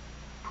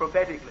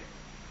prophetically.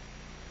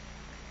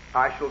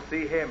 I shall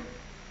see him,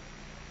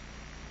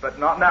 but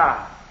not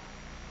now.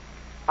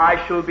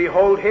 I shall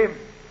behold him,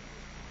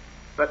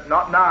 but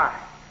not nigh.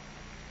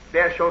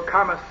 There shall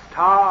come a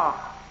star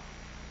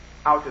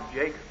out of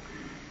Jacob,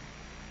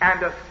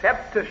 and a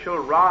scepter shall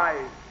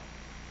rise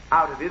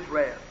out of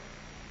Israel.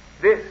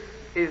 This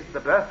is the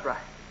birthright.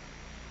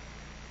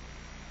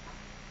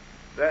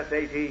 Verse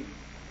 18.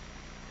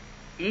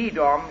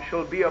 Edom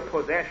shall be a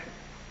possession.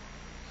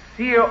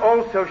 Seir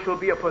also shall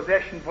be a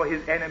possession for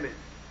his enemies.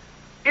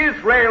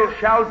 Israel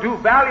shall do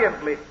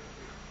valiantly.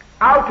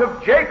 Out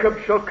of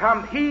Jacob shall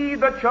come he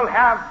that shall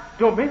have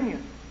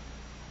dominion.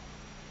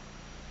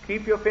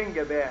 Keep your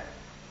finger there.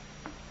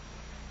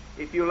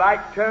 If you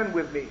like, turn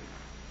with me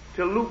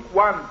to Luke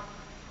 1.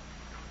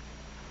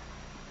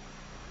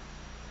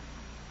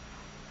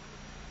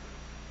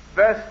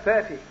 Verse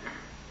 30.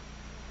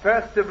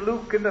 First of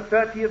Luke in the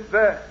 30th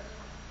verse.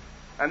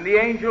 And the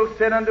angel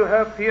said unto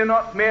her, Fear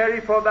not,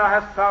 Mary, for thou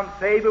hast found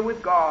favor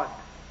with God.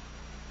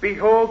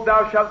 Behold,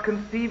 thou shalt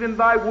conceive in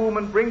thy womb,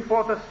 and bring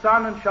forth a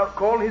son, and shalt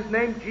call his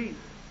name Jesus.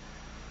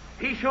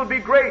 He shall be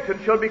great, and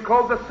shall be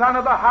called the Son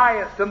of the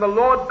Highest, and the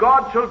Lord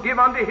God shall give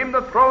unto him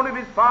the throne of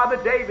his father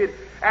David,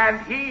 and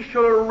he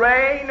shall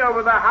reign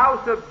over the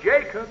house of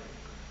Jacob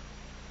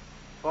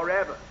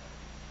forever.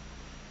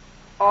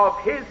 Of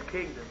his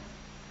kingdom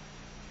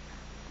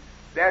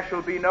there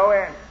shall be no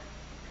end.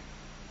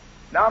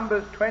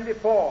 Numbers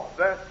 24,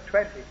 verse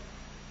 20.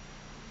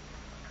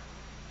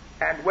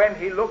 And when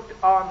he looked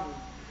on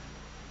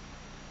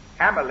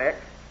Amalek,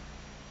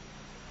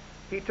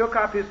 he took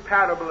up his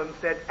parable and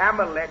said,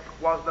 Amalek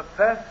was the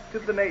first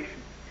of the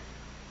nations.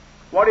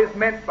 What is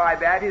meant by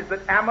that is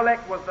that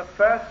Amalek was the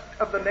first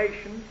of the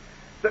nations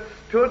that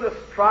stood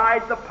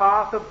astride the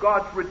path of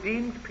God's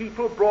redeemed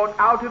people brought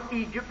out of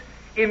Egypt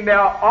in their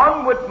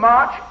onward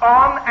march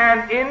on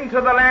and into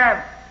the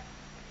land.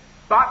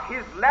 But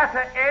his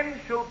latter end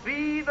shall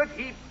be that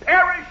he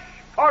perish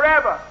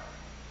forever.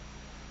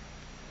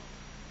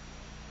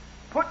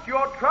 Put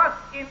your trust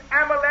in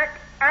Amalek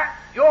at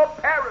your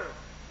peril.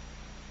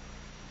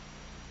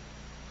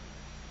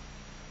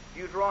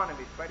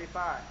 Deuteronomy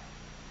 25.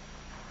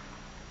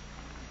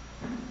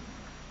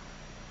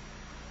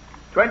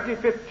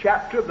 25th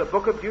chapter of the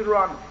book of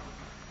Deuteronomy,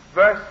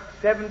 verse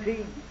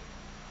 17.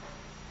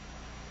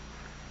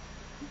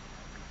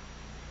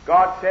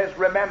 God says,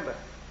 remember.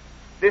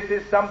 This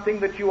is something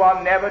that you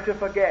are never to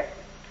forget.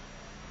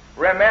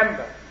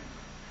 Remember.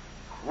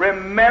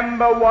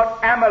 Remember what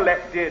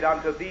Amalek did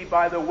unto thee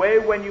by the way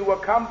when you were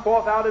come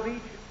forth out of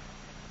Egypt.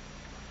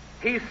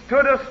 He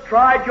stood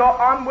astride your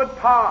onward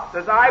path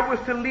as I was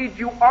to lead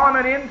you on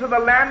and into the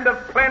land of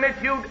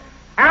plenitude.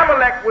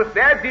 Amalek was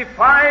there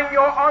defying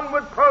your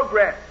onward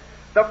progress.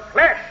 The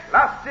flesh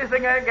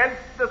lusting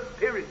against the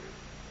spirit.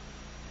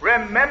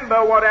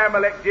 Remember what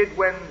Amalek did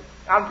when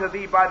unto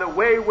thee by the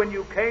way when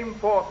you came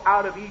forth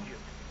out of Egypt.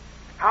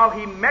 How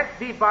he met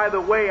thee by the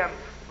way and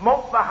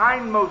smote the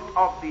hindmost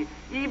of thee,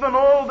 even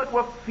all that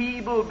were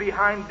feeble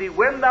behind thee,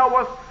 when thou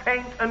wast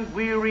faint and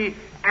weary,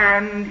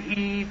 and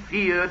he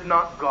feared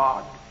not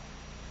God.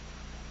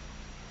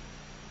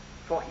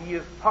 For he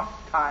is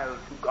hostile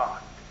to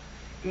God.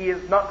 He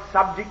is not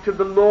subject to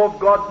the law of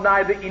God,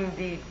 neither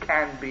indeed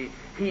can be.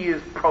 He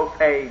is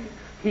profane.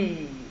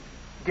 He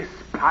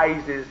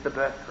despises the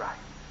birthright.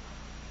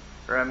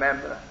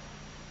 Remember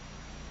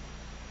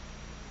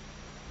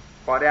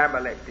what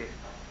Amalek did.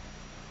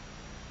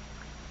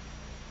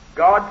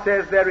 God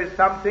says there is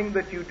something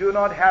that you do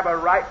not have a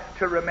right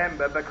to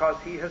remember because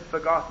he has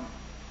forgotten.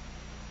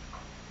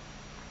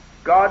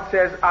 God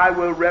says, I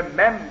will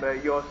remember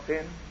your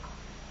sin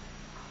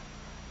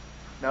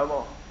no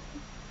more.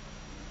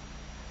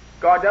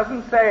 God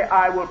doesn't say,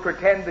 I will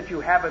pretend that you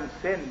haven't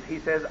sinned. He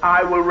says,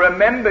 I will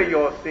remember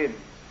your sins.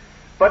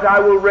 But I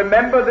will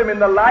remember them in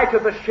the light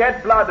of the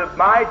shed blood of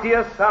my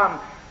dear Son.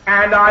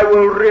 And I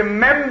will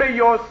remember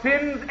your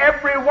sins,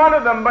 every one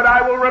of them, but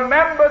I will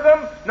remember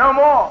them no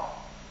more.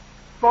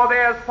 For they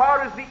are as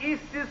far as the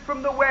east is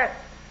from the west.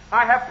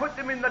 I have put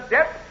them in the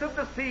depths of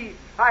the sea.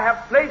 I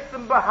have placed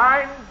them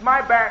behind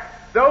my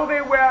back. Though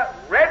they were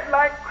red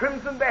like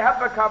crimson, they have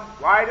become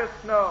white as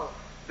snow.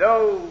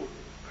 Though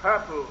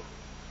purple,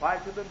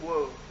 whiter than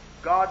wool.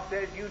 God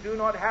says you do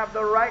not have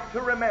the right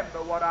to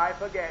remember what I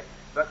forget.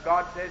 But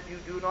God says you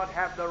do not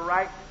have the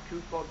right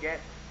to forget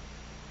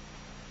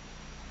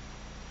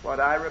what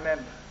I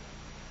remember.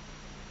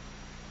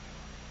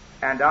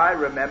 And I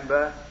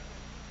remember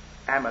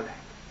Amalek.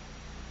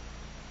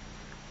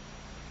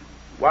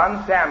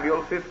 1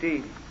 Samuel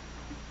 15.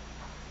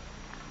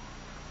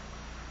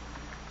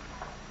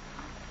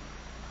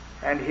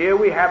 And here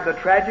we have the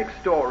tragic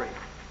story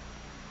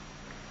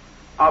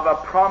of a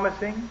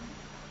promising,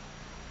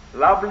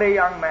 lovely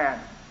young man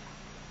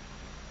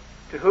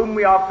to whom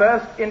we are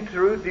first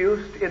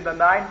introduced in the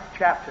 9th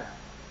chapter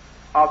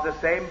of the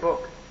same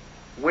book.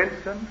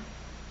 Winsome,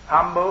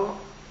 humble,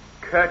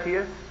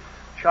 courteous,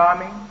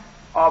 charming,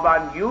 of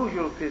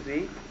unusual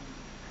physique,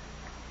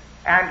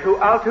 and who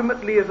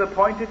ultimately is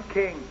appointed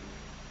king.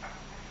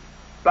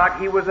 But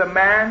he was a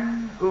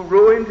man who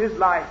ruined his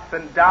life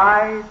and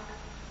died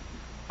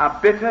a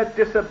bitter,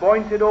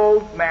 disappointed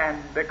old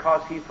man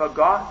because he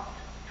forgot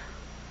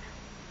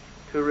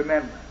to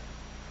remember.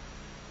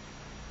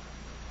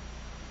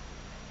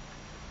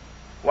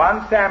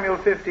 1 Samuel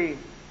 15.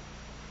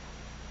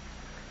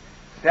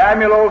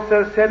 Samuel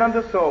also said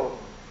unto Saul,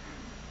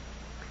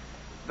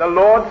 the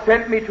Lord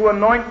sent me to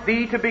anoint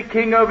thee to be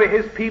king over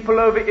his people,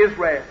 over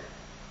Israel.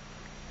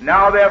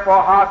 Now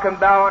therefore hearken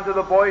thou unto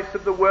the voice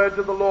of the words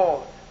of the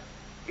Lord.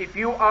 If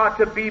you are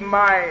to be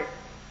my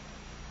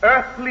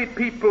earthly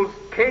people's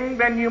king,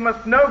 then you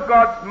must know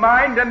God's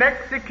mind and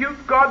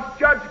execute God's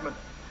judgment.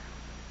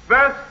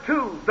 Verse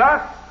 2,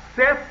 thus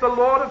saith the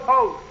Lord of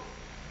hosts,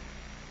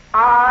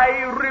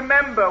 I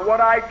remember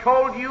what I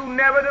told you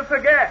never to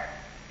forget.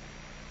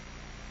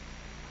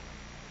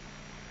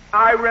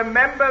 I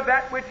remember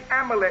that which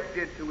Amalek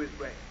did to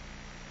Israel.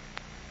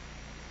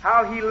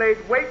 How he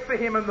laid wait for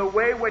him in the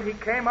way when he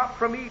came up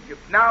from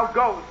Egypt. Now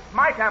go,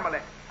 smite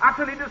Amalek,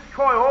 utterly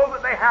destroy all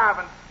that they have,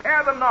 and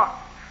spare them not.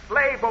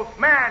 Slay both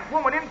man,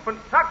 woman, infant,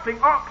 suckling,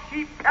 ox,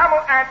 sheep, camel,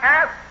 and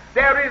ass.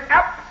 There is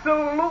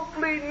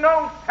absolutely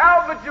no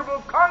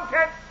salvageable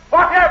content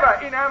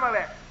whatever in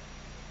Amalek.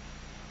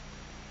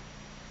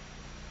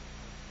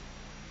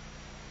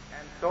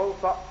 And so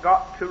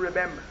got to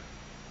remember.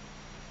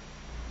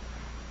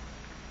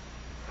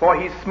 For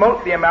he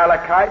smote the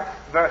Amalekites,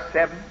 verse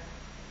 7.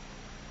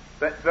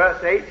 But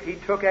verse 8, he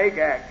took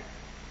Agag,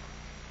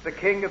 the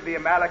king of the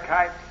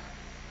Amalekites,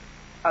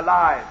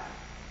 alive,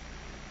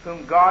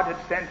 whom God had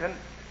sentenced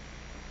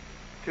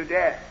to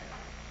death.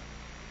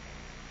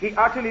 He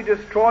utterly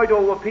destroyed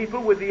all the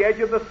people with the edge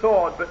of the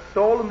sword, but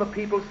Saul and the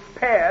people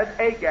spared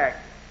Agag,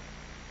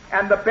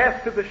 and the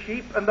best of the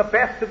sheep, and the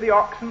best of the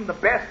oxen, the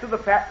best of the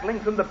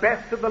fatlings, and the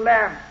best of the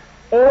lambs.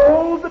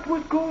 All that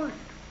was good.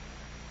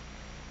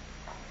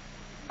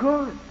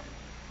 Good.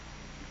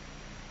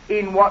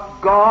 In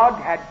what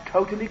God had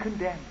totally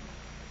condemned.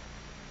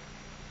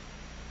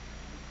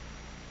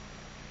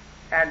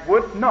 And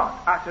would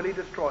not utterly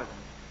destroy them.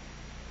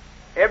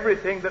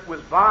 Everything that was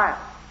vile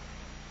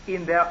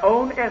in their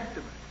own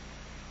estimate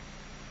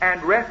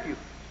and refuse,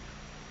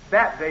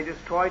 that they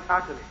destroyed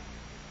utterly.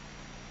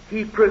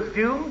 He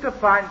presumed to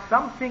find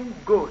something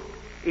good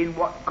in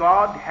what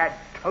God had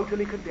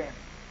totally condemned.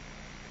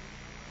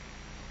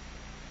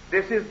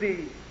 This is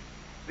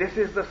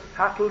the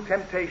subtle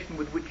temptation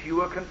with which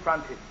you are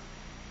confronted.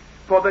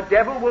 For the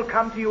devil will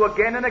come to you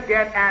again and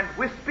again and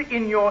whisper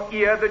in your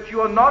ear that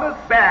you are not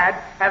as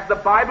bad as the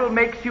Bible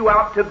makes you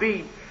out to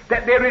be.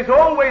 That there is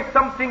always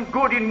something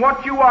good in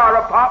what you are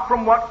apart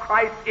from what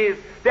Christ is.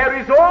 There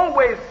is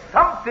always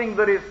something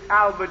that is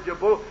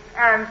salvageable.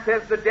 And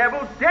says the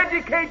devil,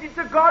 dedicate it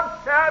to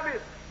God's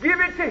service. Give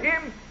it to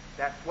Him.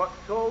 That's what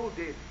Saul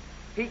did.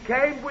 He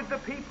came with the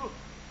people.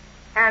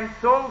 And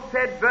Saul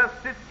said, verse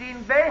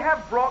 15, they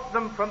have brought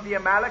them from the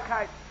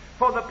Amalekites.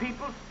 For the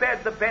people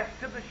spared the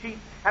best of the sheep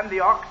and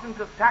the oxen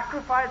to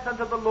sacrifice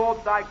unto the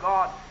Lord thy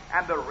God.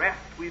 And the rest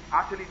we've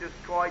utterly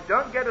destroyed.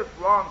 Don't get us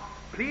wrong.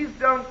 Please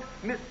don't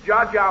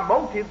misjudge our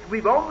motives.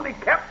 We've only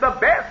kept the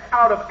best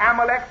out of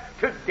Amalek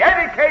to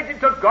dedicate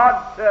it to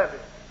God's service.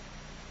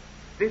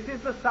 This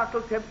is the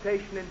subtle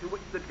temptation into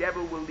which the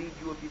devil will lead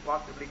you if he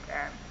possibly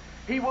can.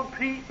 He will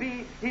keep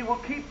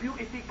you,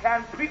 if he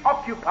can,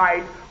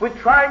 preoccupied with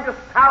trying to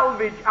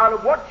salvage out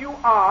of what you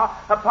are,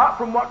 apart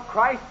from what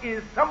Christ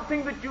is,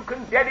 something that you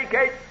can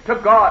dedicate to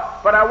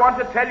God. But I want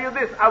to tell you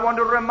this. I want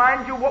to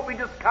remind you what we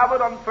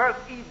discovered on first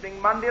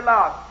evening, Monday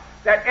last.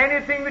 That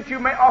anything that you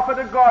may offer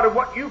to God of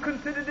what you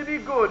consider to be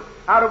good,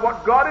 out of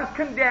what God has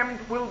condemned,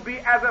 will be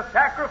as a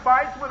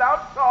sacrifice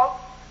without salt,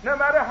 no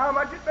matter how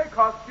much it may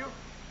cost you,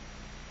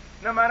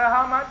 no matter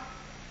how much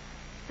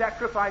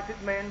sacrifice it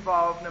may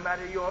involve, no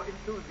matter your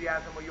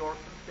enthusiasm or your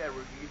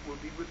sincerity, it will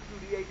be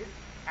repudiated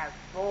as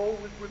Saul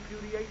was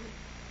repudiated.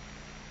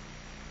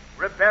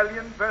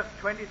 Rebellion, verse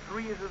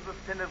 23, is as the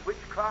sin of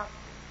witchcraft,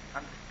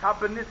 and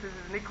stubbornness is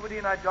iniquity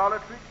and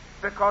idolatry.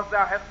 Because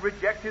thou hast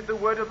rejected the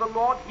word of the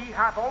Lord, He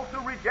hath also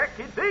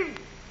rejected thee.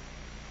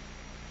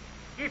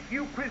 If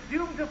you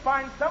presume to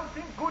find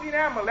something good in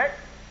Amalek,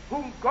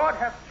 whom God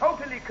hath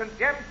totally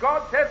condemned,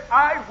 God says,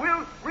 I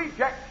will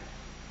reject you.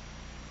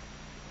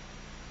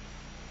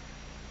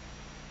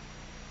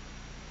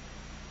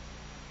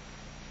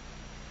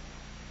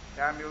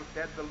 Samuel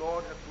said, the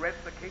Lord hath rent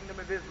the kingdom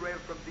of Israel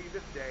from thee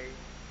this day,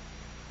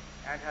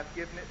 and hath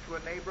given it to a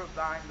neighbor of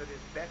thine that is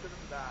better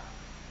than thou.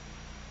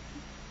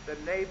 The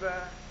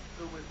neighbor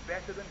who was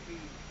better than he.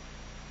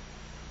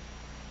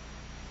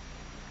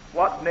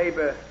 What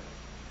neighbor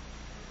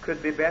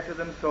could be better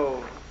than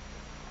Saul?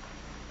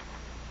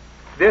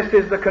 This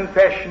is the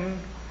confession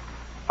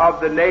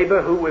of the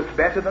neighbor who was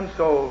better than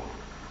Saul.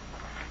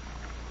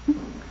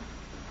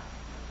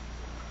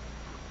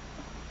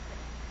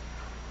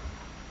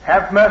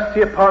 Have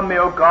mercy upon me,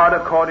 O God,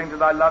 according to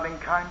thy loving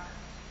kindness.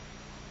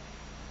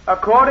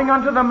 According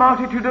unto the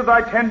multitude of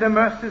thy tender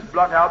mercies,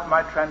 blot out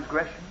my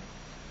transgression.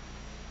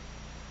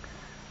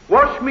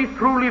 Wash me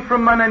thoroughly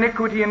from mine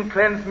iniquity and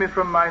cleanse me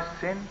from my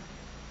sin.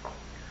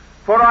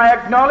 For I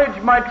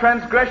acknowledge my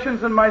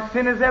transgressions, and my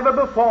sin is ever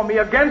before me.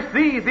 Against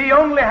thee, thee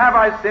only have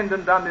I sinned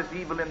and done this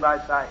evil in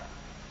thy sight.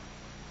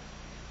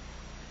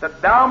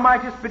 That thou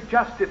mightest be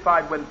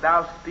justified when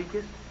thou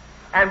speakest,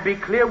 and be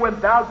clear when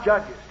thou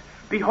judgest.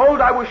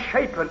 Behold, I was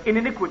shapen in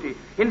iniquity.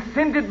 In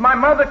sin did my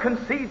mother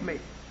conceive me.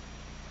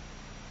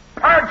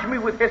 Purge me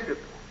with hyssop,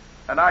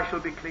 and I shall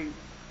be clean.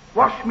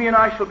 Wash me, and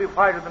I shall be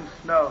whiter than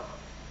snow.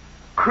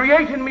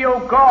 Create in me, O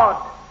God,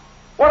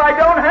 what I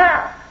don't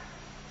have,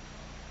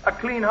 a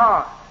clean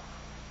heart.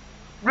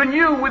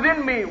 Renew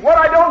within me what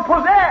I don't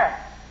possess,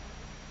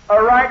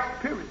 a right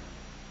spirit.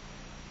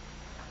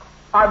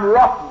 I'm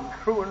rotten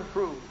through and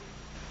through.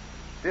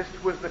 This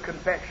was the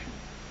confession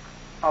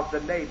of the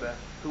neighbor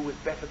who was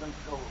better than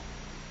Saul.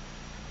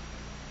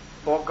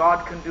 For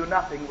God can do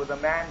nothing with a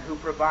man who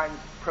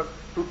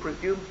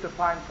presumes to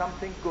find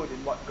something good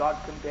in what God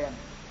condemned,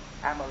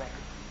 Amalek.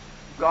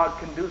 God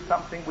can do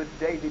something with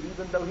David,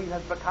 even though he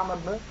has become a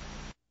murderer.